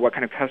demographic or what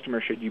kind of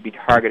customer should you be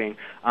targeting,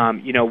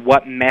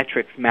 what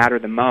metrics matter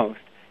the most.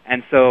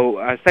 And so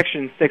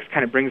Section 6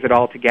 kind of brings it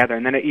all together,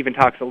 and then it even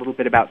talks a little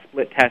bit about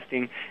split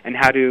testing and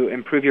how to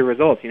improve your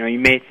results. You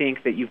may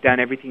think that you've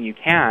done everything you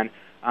can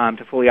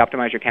to fully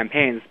optimize your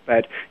campaigns,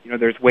 but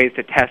there's ways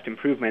to test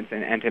improvements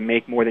and to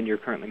make more than you're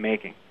currently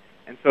making.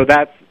 And so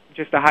that's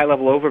just a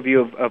high-level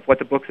overview of what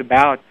the book's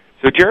about.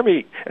 So,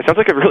 Jeremy, it sounds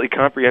like a really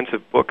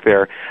comprehensive book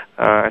there.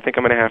 I think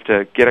I'm going to have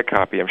to get a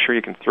copy. I'm sure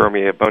you can throw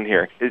me a bone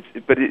here.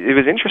 But it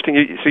was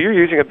interesting. So you're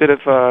using a bit of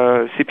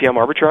CPM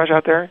arbitrage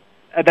out there?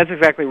 That's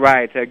exactly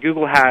right.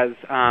 Google has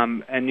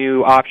a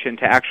new option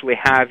to actually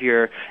have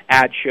your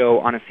ad show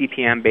on a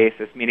CPM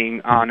basis,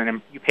 meaning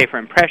you pay for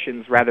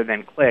impressions rather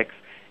than clicks.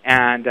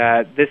 And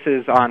this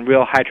is on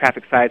real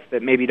high-traffic sites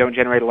that maybe don't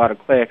generate a lot of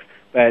clicks,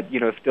 but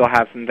still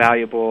have some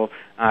valuable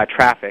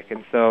traffic.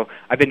 And so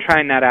I've been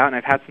trying that out, and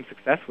I've had some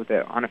success with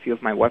it on a few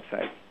of my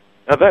websites.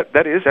 Now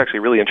that is actually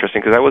really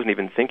interesting, because I wasn't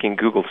even thinking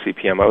Google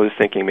CPM. I was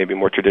thinking maybe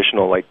more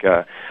traditional, like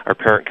our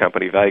parent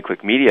company,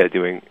 ValueClick Media,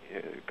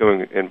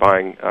 going and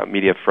buying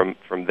media from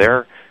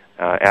their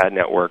ad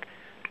network.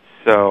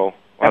 So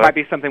that might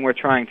be something we're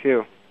trying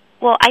too.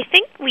 Well, I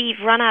think we've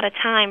run out of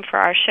time for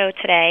our show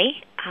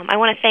today. I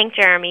want to thank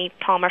Jeremy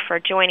Palmer for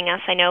joining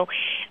us. I know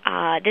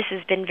this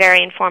has been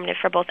very informative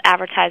for both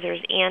advertisers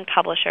and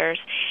publishers,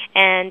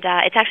 and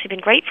it's actually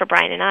been great for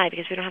Brian and I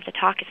because we don't have to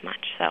talk as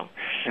much. So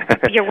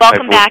you're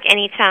welcome back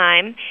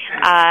anytime.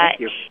 Thank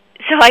you.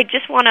 So I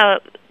just want to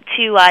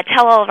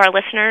tell all of our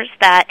listeners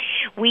that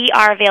we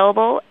are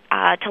available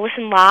to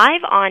listen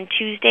live on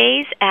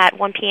Tuesdays at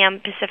 1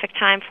 p.m. Pacific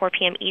Time, 4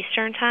 p.m.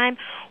 Eastern Time,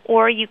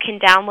 or you can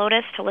download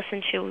us to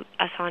listen to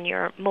us on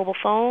your mobile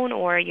phone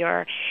or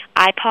your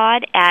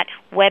iPod at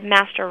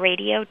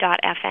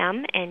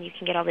webmasterradio.fm, and you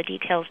can get all the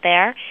details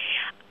there.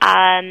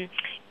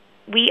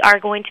 We are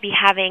going to be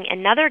having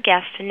another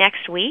guest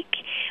next week,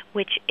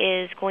 which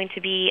is going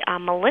to be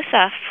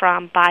Melissa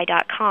from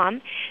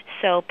Buy.com.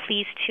 So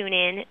please tune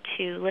in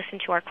to listen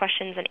to our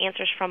questions and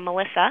answers from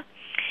Melissa.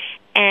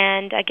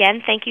 And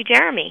again, thank you,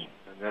 Jeremy.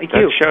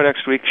 That show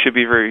next week should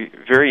be very,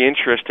 very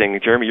interesting.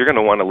 Jeremy, you're going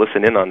to want to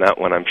listen in on that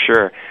one, I'm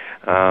sure.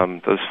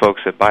 Those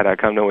folks at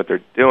Buy.com know what they're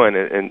doing,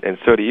 and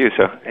so do you.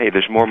 So, hey,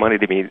 there's more money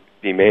to be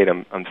made,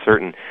 I'm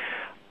certain.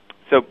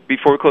 So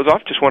before we close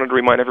off, just wanted to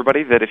remind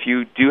everybody that if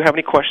you do have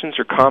any questions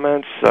or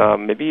comments,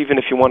 maybe even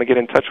if you want to get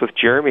in touch with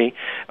Jeremy,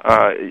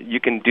 you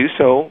can do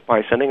so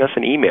by sending us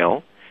an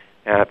email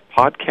at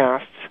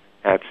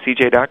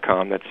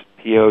podcasts@cj.com. That's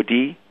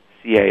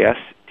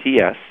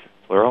PODCASTS,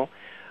 plural.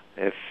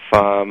 If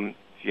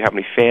you have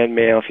any fan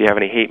mail, if you have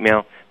any hate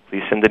mail,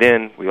 please send it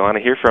in. We want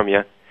to hear from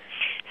you.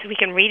 So we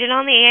can read it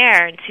on the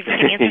air and see if we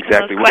can answer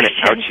exactly. those questions.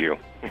 We're going to out you.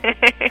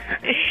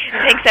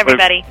 Thanks,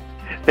 everybody.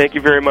 Thank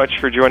you very much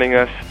for joining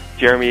us.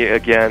 Jeremy,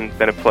 again,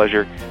 been a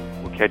pleasure.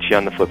 We'll catch you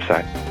on the flip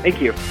side.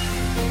 Thank you.